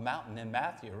disciples on the mountain in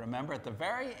Matthew. Remember, at the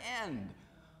very end,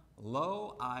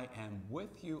 lo, I am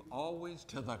with you always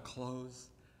to the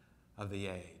close of the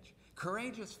age.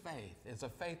 Courageous faith is a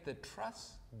faith that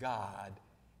trusts God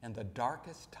in the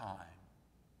darkest time,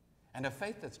 and a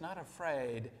faith that's not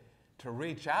afraid to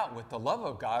reach out with the love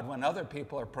of God when other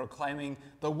people are proclaiming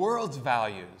the world's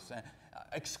values,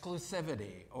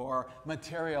 exclusivity or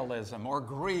materialism or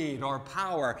greed or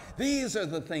power. These are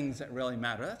the things that really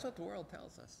matter. That's what the world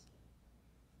tells us.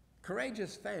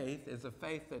 Courageous faith is a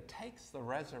faith that takes the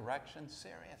resurrection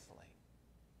seriously.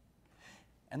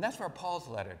 And that's where Paul's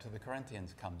letter to the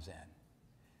Corinthians comes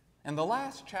in. In the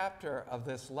last chapter of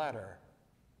this letter,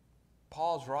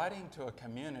 Paul's writing to a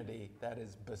community that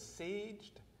is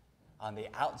besieged on the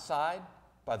outside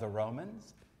by the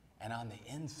Romans and on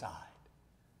the inside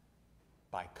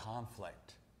by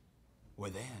conflict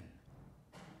within.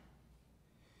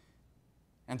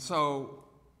 And so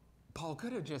Paul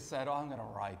could have just said, oh, I'm going to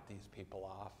write these people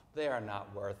off. They are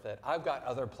not worth it. I've got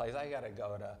other places. I got to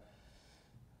go to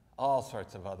all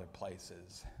sorts of other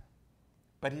places.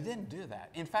 But he didn't do that.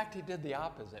 In fact, he did the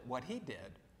opposite. What he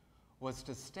did was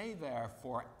to stay there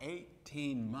for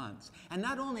 18 months. And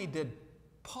not only did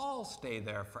Paul stay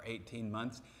there for 18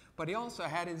 months, but he also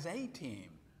had his A-team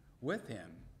with him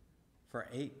for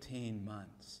 18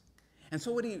 months. And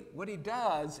so what he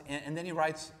does, and then he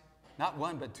writes not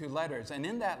one but two letters, and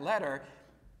in that letter,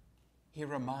 he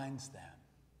reminds them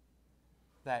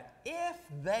that if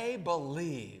they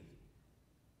believe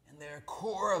in their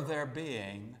core of their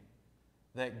being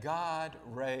that God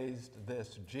raised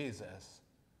this Jesus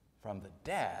from the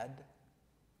dead,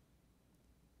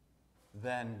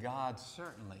 then God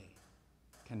certainly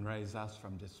can raise us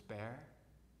from despair.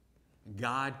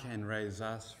 God can raise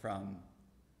us from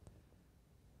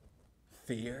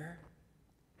fear.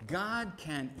 God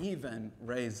can even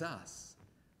raise us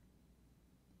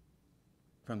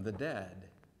from the dead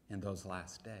in those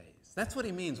last days. That's what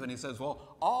he means when he says,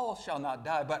 well, all shall not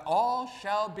die, but all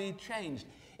shall be changed.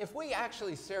 If we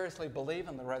actually seriously believe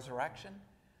in the resurrection,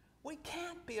 we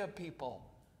can't be a people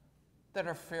that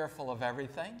are fearful of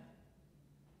everything,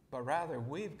 but rather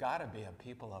we've got to be a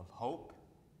people of hope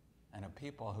and a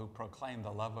people who proclaim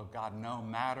the love of God no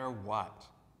matter what.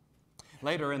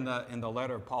 Later in the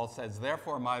letter, Paul says,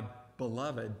 therefore, my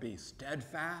beloved, be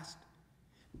steadfast,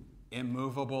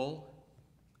 immovable,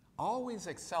 always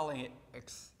excelling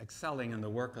in the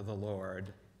work of the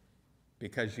Lord,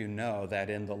 because you know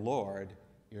that in the Lord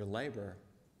your labor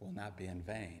will not be in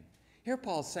vain. Here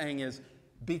Paul's saying is,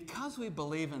 because we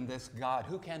believe in this God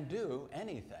who can do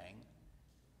anything,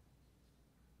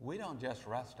 we don't just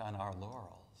rest on our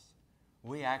laurels.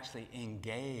 We actually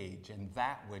engage in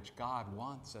that which God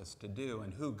wants us to do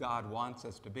and who God wants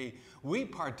us to be. We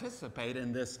participate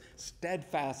in this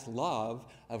steadfast love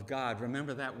of God.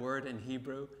 Remember that word in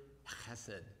Hebrew?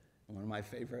 Chesed, one of my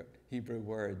favorite Hebrew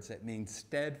words. It means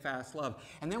steadfast love.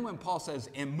 And then when Paul says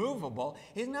immovable,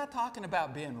 he's not talking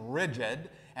about being rigid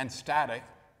and static.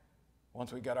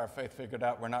 once we get our faith figured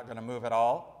out, we're not going to move at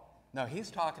all. No,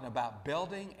 he's talking about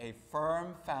building a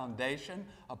firm foundation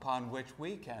upon which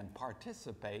we can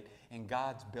participate in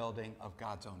God's building of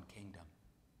God's own kingdom.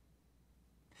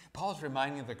 Paul's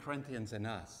reminding the Corinthians and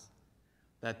us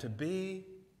that to be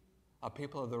a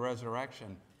people of the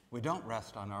resurrection, we don't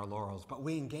rest on our laurels, but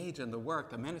we engage in the work,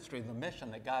 the ministry, the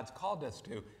mission that God's called us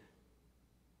to.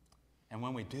 And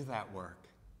when we do that work,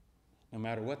 no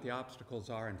matter what the obstacles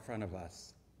are in front of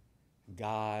us,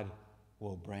 God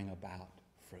will bring about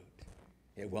fruit.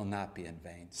 It will not be in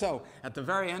vain. So, at the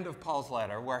very end of Paul's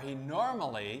letter, where he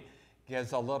normally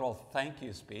gives a little thank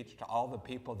you speech to all the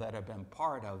people that have been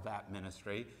part of that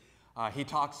ministry,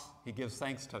 he gives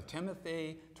thanks to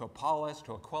Timothy, to Apollos,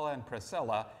 to Aquila and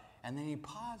Priscilla, and then he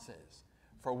pauses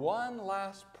for one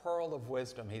last pearl of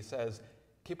wisdom. He says,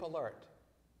 keep alert,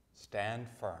 stand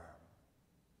firm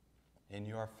in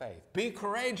your faith. Be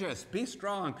courageous, be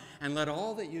strong, and let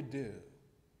all that you do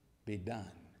be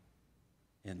done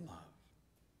in love.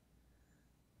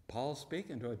 Paul's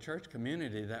speaking to a church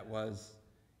community that was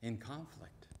in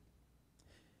conflict.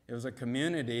 It was a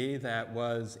community that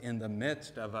was in the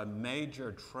midst of a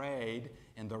major trade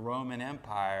in the Roman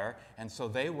Empire, and so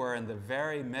they were in the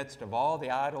very midst of all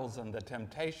the idols and the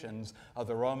temptations of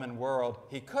the Roman world.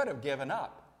 He could have given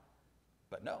up,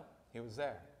 but no, he was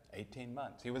there 18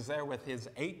 months. He was there with his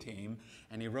A-team,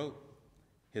 and he wrote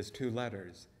his 2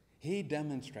 letters. He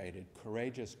demonstrated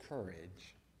courageous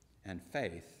courage and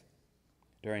faith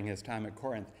during his time at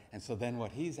Corinth. And so then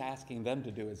what he's asking them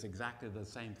to do is exactly the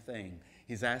same thing.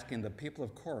 He's asking the people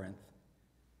of Corinth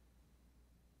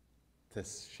to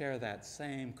share that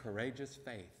same courageous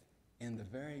faith in the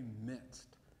very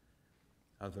midst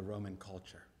of the Roman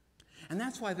culture. And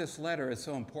that's why this letter is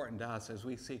so important to us as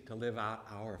we seek to live out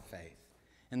our faith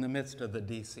in the midst of the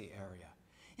D.C. area.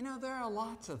 You know, there are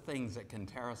lots of things that can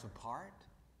tear us apart.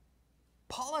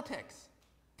 Politics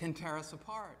can tear us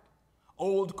apart.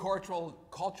 Old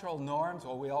cultural norms,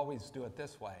 well, we always do it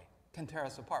this way, can tear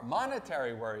us apart.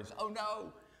 Monetary worries, oh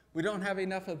no, we don't have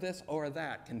enough of this or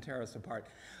that, can tear us apart.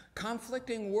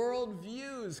 Conflicting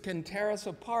worldviews can tear us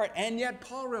apart, and yet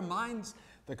Paul reminds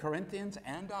the Corinthians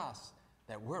and us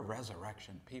that we're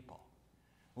resurrection people.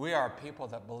 We are people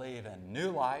that believe in new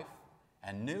life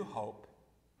and new hope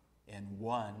in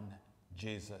one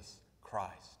Jesus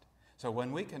Christ. So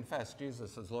when we confess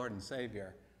Jesus as Lord and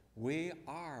Savior, we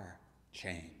are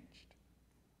changed.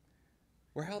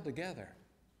 We're held together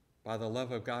by the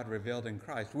love of God revealed in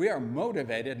Christ. We are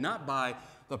motivated not by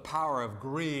the power of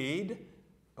greed,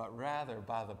 but rather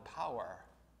by the power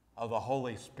of the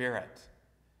Holy Spirit.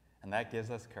 And that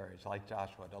gives us courage, like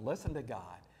Joshua, to listen to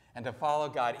God and to follow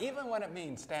God, even when it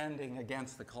means standing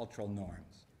against the cultural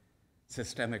norms,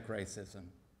 systemic racism,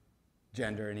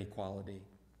 gender inequality,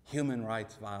 human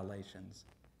rights violations,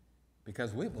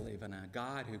 because we believe in a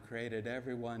God who created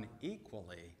everyone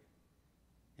equally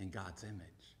in God's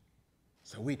image.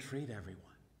 So we treat everyone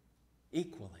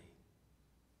equally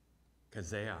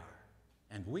because they are,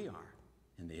 and we are,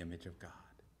 in the image of God.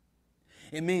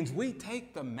 It means we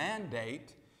take the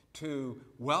mandate to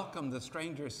welcome the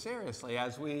strangers seriously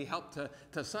as we help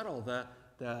to settle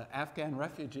the Afghan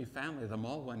refugee family, the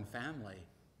Mulwan family.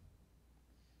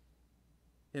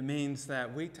 It means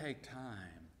that we take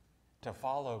time to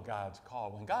follow God's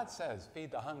call. When God says,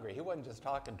 feed the hungry, he wasn't just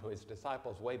talking to his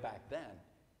disciples way back then.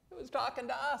 He was talking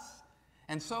to us.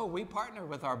 And so we partner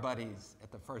with our buddies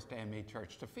at the First AME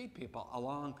Church to feed people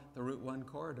along the Route 1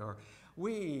 corridor.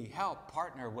 We help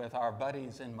partner with our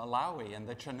buddies in Malawi and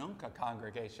the Chinunka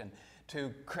congregation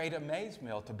to create a maize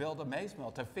mill, to build a maize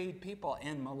mill, to feed people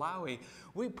in Malawi.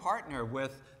 We partner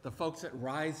with the folks at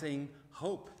Rising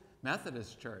Hope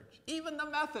Methodist Church. Even the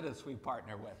Methodists we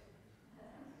partner with,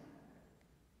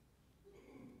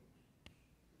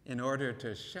 in order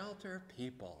to shelter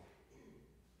people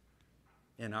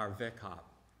in our VICHOP,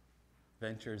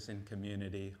 Ventures in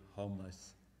Community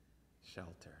Homeless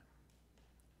Shelter.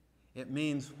 It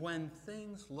means when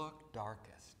things look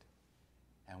darkest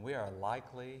and we are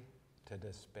likely to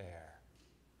despair,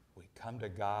 we come to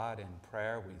God in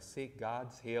prayer, we seek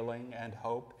God's healing and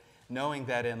hope, knowing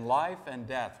that in life and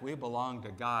death we belong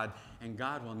to God, and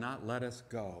God will not let us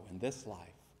go in this life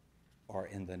or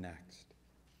in the next.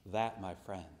 That, my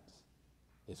friends,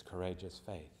 is courageous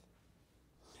faith.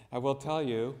 I will tell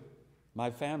you, my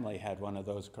family had one of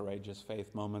those courageous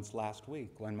faith moments last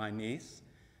week when my niece,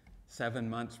 7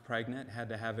 months pregnant, had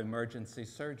to have emergency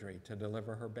surgery to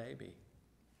deliver her baby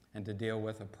and to deal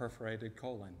with a perforated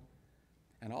colon.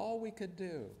 And all we could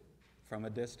do from a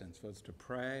distance was to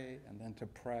pray and then to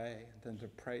pray and then to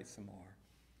pray some more.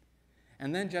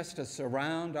 And then just to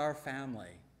surround our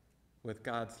family with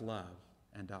God's love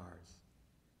and ours.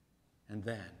 And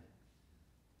then,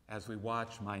 as we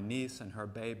watch my niece and her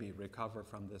baby recover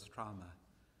from this trauma,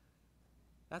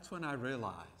 that's when I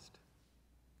realized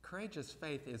courageous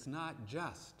faith is not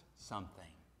just something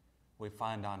we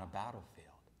find on a battlefield.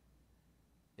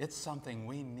 It's something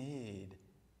we need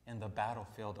in the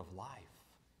battlefield of life.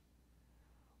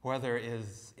 Whether it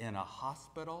is in a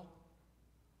hospital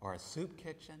or a soup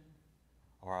kitchen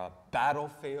or a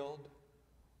battlefield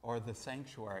or the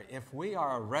sanctuary, if we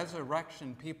are a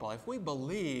resurrection people, if we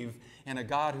believe in a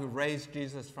God who raised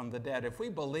Jesus from the dead, if we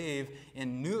believe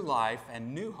in new life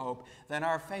and new hope, then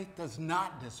our faith does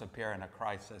not disappear in a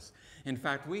crisis. In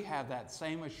fact, we have that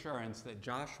same assurance that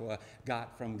Joshua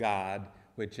got from God,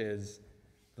 which is,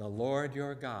 the Lord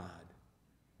your God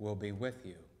will be with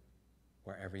you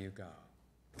wherever you go.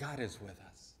 God is with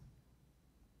us.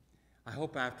 I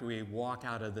hope after we walk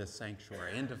out of this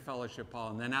sanctuary, into Fellowship Hall,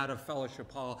 and then out of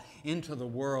Fellowship Hall into the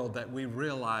world, that we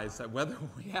realize that whether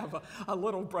we have a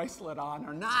little bracelet on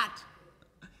or not,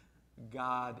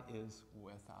 God is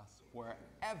with us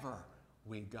wherever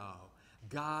we go.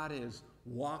 God is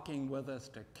walking with us,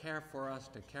 to care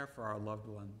for our loved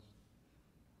ones.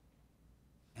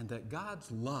 And that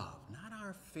God's love, not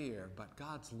our fear, but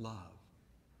God's love,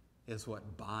 is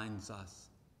what binds us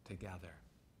together.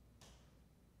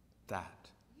 That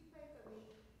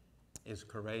is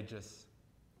courageous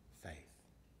faith.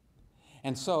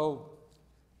 And so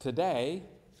today,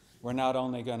 we're not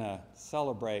only going to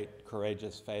celebrate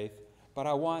courageous faith, but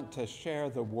I want to share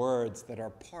the words that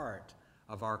are part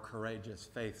of our courageous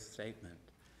faith statement.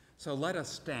 So let us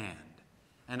stand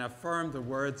and affirm the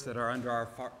words that are under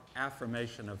our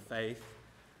affirmation of faith.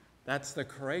 That's the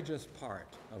courageous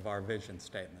part of our vision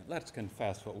statement. Let's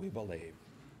confess what we believe.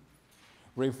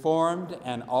 Reformed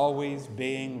and always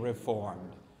being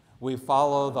reformed, we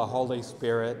follow the Holy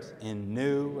Spirit in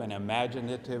new and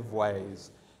imaginative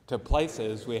ways to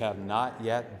places we have not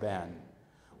yet been.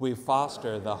 We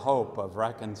foster the hope of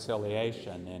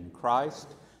reconciliation in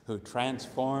Christ, who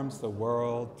transforms the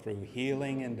world through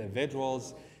healing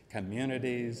individuals,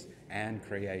 communities, and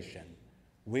creation.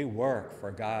 We work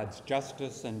for God's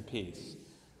justice and peace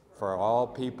for all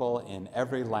people in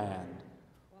every land,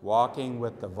 walking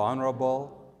with the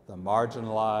vulnerable, the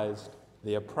marginalized,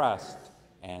 the oppressed,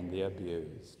 and the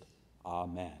abused.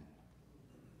 Amen.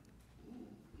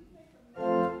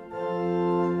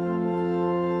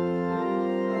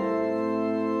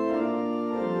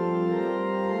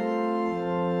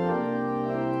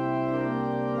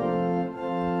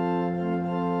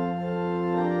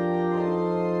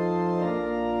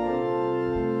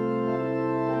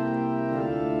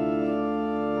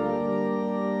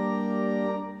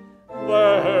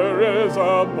 There is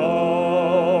a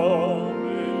balm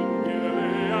in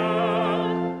Gilead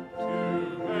to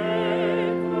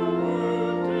make the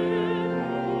wounded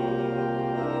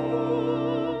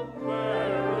whole.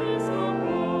 There is a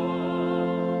balm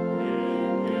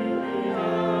in Gilead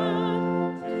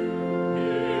to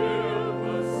heal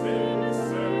the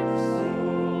sin-sick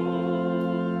soul.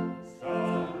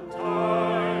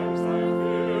 Sometimes I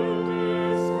feel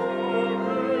discouraged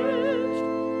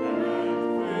and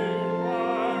think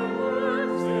my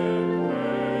work's in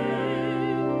vain, but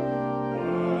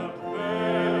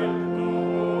then the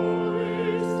Holy Spirit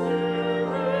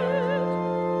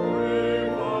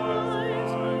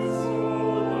revives my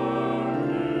soul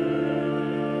again.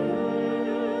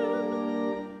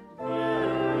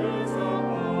 There is a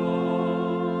balm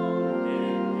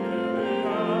in Gilead to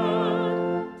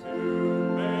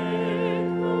make the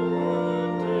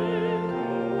wounded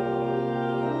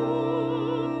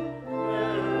whole.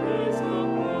 There is a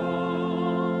balm in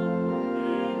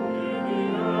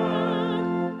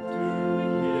Gilead to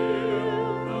heal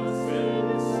the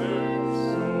sin-sick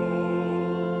soul. Don't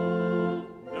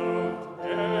ever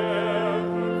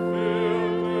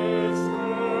feel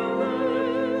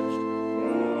discouraged,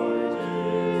 for Jesus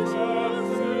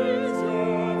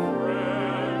is your friend.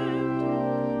 And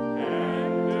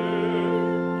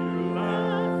if you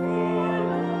lack for knowledge,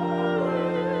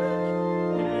 he'll not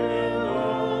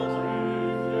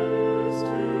refuse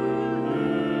to lend.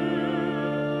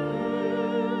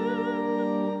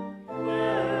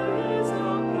 There is a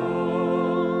balm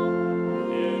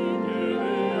in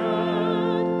Gilead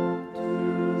to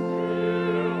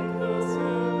heal the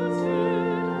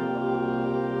sin-sick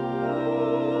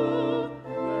whole.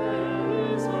 There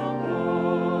is a balm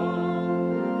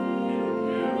in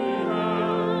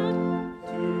Gilead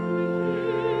to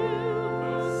heal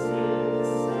the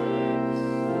sin-sick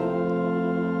soul.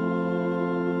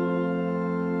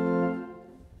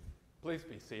 Please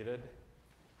be seated.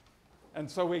 And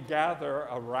so we gather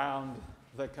around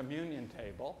the communion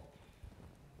table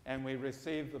and we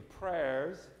receive the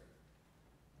prayers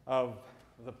of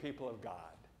the people of God.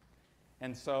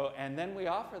 And then we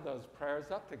offer those prayers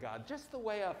up to God, just the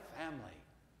way a family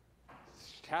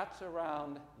chats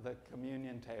around the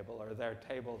communion table or their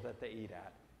table that they eat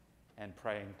at and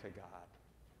praying to God.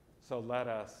 So let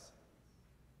us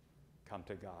come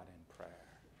to God in prayer.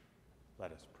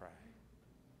 Let us pray.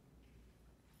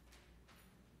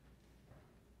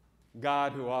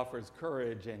 God, who offers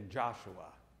courage in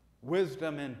Joshua,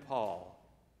 wisdom in Paul,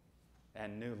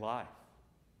 and new life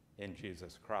in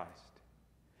Jesus Christ,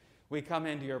 we come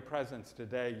into your presence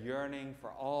today yearning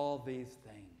for all these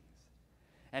things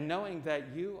and knowing that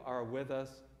you are with us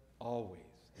always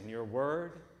in your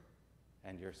word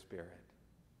and your spirit.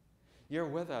 You're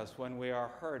with us when we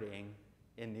are hurting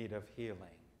in need of healing.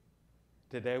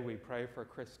 Today we pray for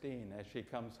Christine as she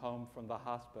comes home from the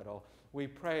hospital. We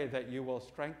pray that you will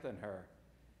strengthen her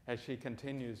as she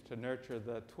continues to nurture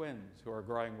the twins who are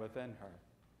growing within her,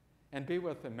 and be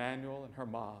with Emmanuel and her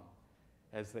mom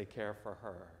as they care for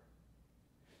her.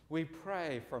 We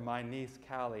pray for my niece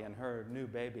Callie and her new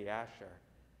baby Asher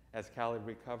as Callie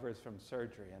recovers from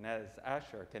surgery and as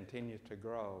Asher continues to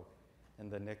grow in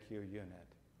the NICU unit.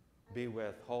 Be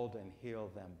with, hold, and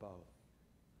heal them both.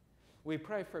 We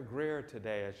pray for Greer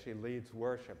today as she leads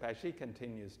worship, as she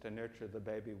continues to nurture the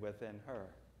baby within her.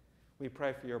 We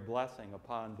pray for your blessing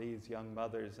upon these young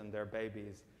mothers and their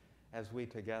babies as we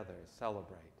together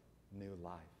celebrate new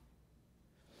life.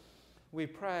 We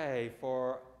pray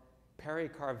for Perry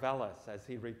Carvelis as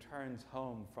he returns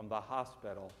home from the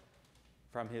hospital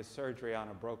from his surgery on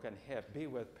a broken hip. Be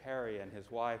with Perry and his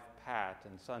wife Pat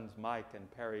and sons Mike and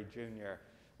Perry Jr.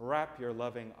 Wrap your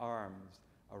loving arms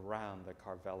around the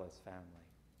Carvelis family.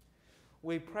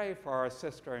 We pray for our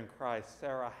sister in Christ,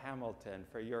 Sarah Hamilton,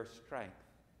 for your strength,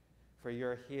 for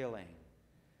your healing,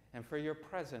 and for your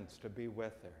presence to be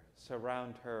with her.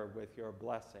 Surround her with your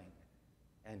blessing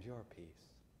and your peace.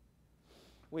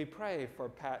 We pray for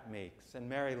Pat Meeks and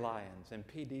Mary Lyons and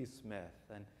P.D.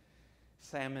 Smith and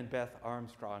Sam and Beth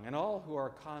Armstrong and all who are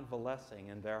convalescing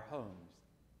in their homes.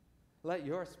 Let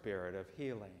your spirit of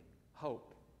healing,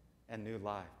 hope, and new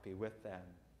life be with them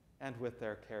and with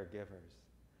their caregivers.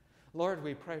 Lord,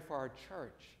 we pray for our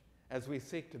church as we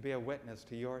seek to be a witness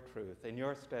to your truth and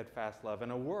your steadfast love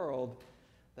in a world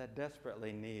that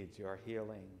desperately needs your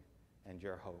healing and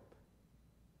your hope.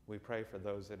 We pray for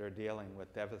those that are dealing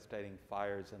with devastating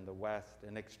fires in the west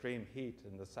and extreme heat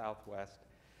in the southwest.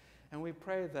 And we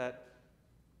pray that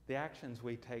the actions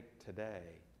we take today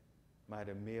might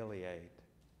ameliorate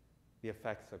the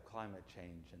effects of climate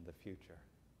change in the future.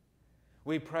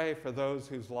 We pray for those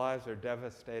whose lives are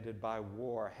devastated by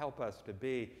war. Help us to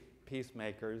be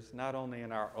peacemakers, not only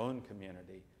in our own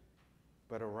community,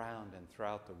 but around and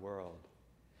throughout the world.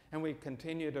 And we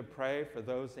continue to pray for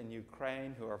those in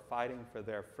Ukraine who are fighting for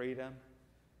their freedom,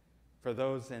 for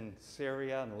those in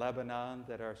Syria and Lebanon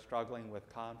that are struggling with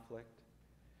conflict,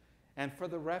 and for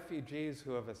the refugees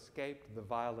who have escaped the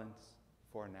violence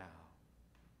for now.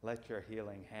 Let your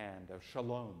healing hand of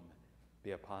shalom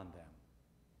be upon them.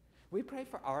 We pray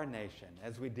for our nation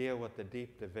as we deal with the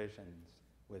deep divisions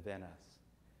within us.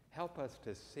 Help us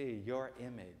to see your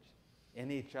image in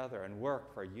each other and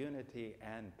work for unity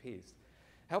and peace.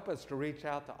 Help us to reach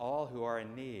out to all who are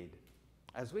in need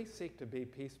as we seek to be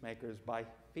peacemakers by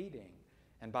feeding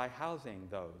and by housing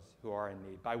those who are in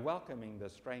need, by welcoming the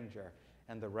stranger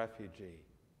and the refugee.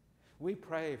 We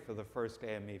pray for the First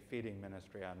AME feeding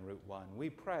ministry on Route 1. We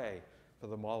pray for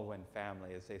the Mulwin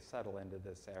family as they settle into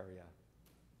this area.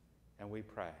 And we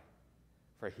pray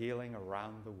for healing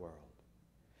around the world.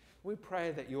 We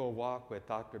pray that you will walk with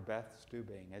Dr. Beth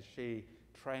Stubing as she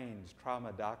trains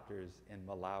trauma doctors in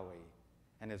Malawi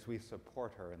and as we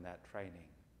support her in that training.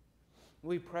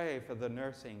 We pray for the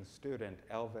nursing student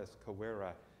Elvis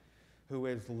Kawira, who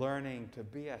is learning to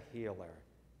be a healer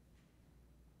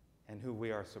and who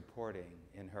we are supporting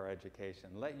in her education.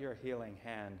 Let your healing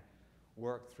hand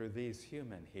work through these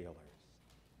human healers.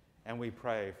 And we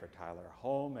pray for Tyler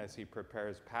Holm as he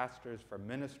prepares pastors for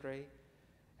ministry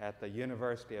at the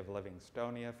University of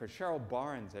Livingstonia, for Cheryl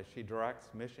Barnes as she directs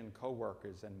mission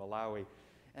co-workers in Malawi,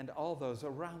 and all those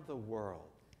around the world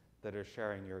that are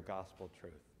sharing your gospel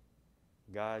truth.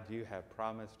 God, you have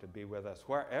promised to be with us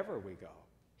wherever we go,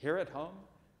 here at home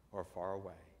or far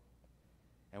away.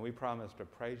 And we promise to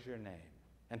praise your name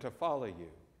and to follow you,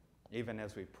 even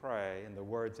as we pray in the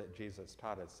words that Jesus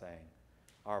taught us, saying,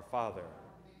 Our Father,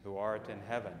 who art in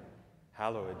heaven,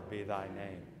 hallowed be thy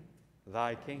name.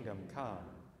 Thy kingdom come,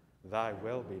 thy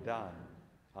will be done,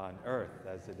 on earth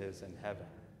as it is in heaven.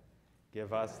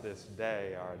 Give us this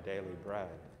day our daily bread,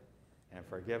 and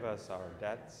forgive us our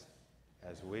debts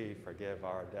as we forgive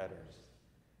our debtors.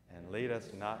 and lead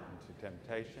us not into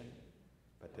temptation,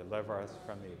 but deliver us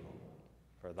from evil.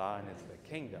 For thine is the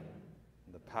kingdom,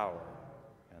 and the power,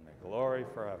 and the glory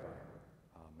forever.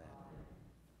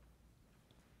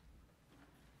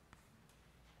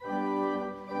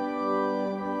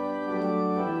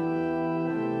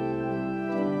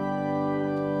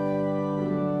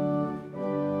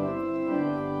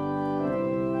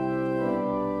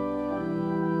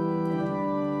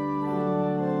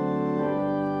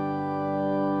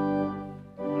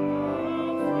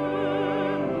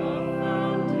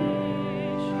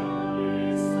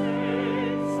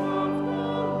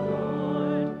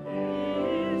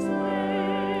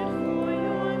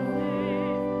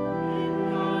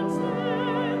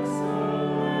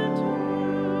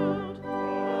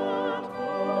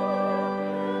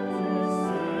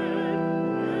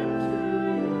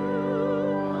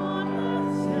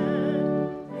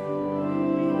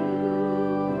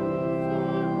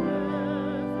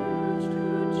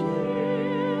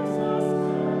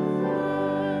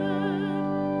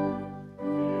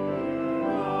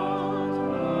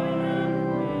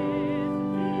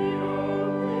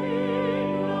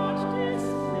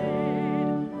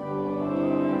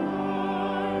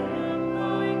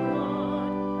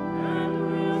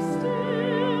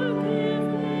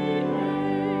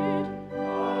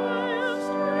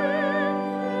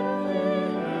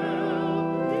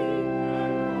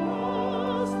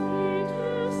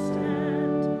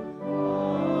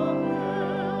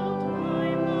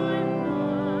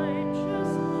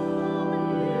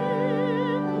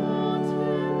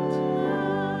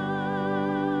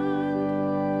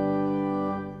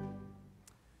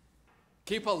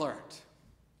 Keep alert.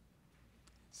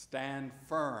 Stand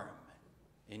firm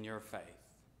in your faith.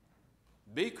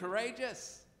 Be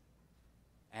courageous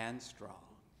and strong.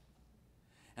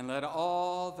 And let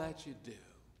all that you do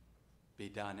be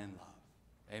done in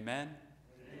love. Amen?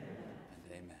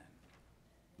 Amen.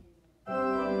 And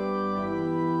amen.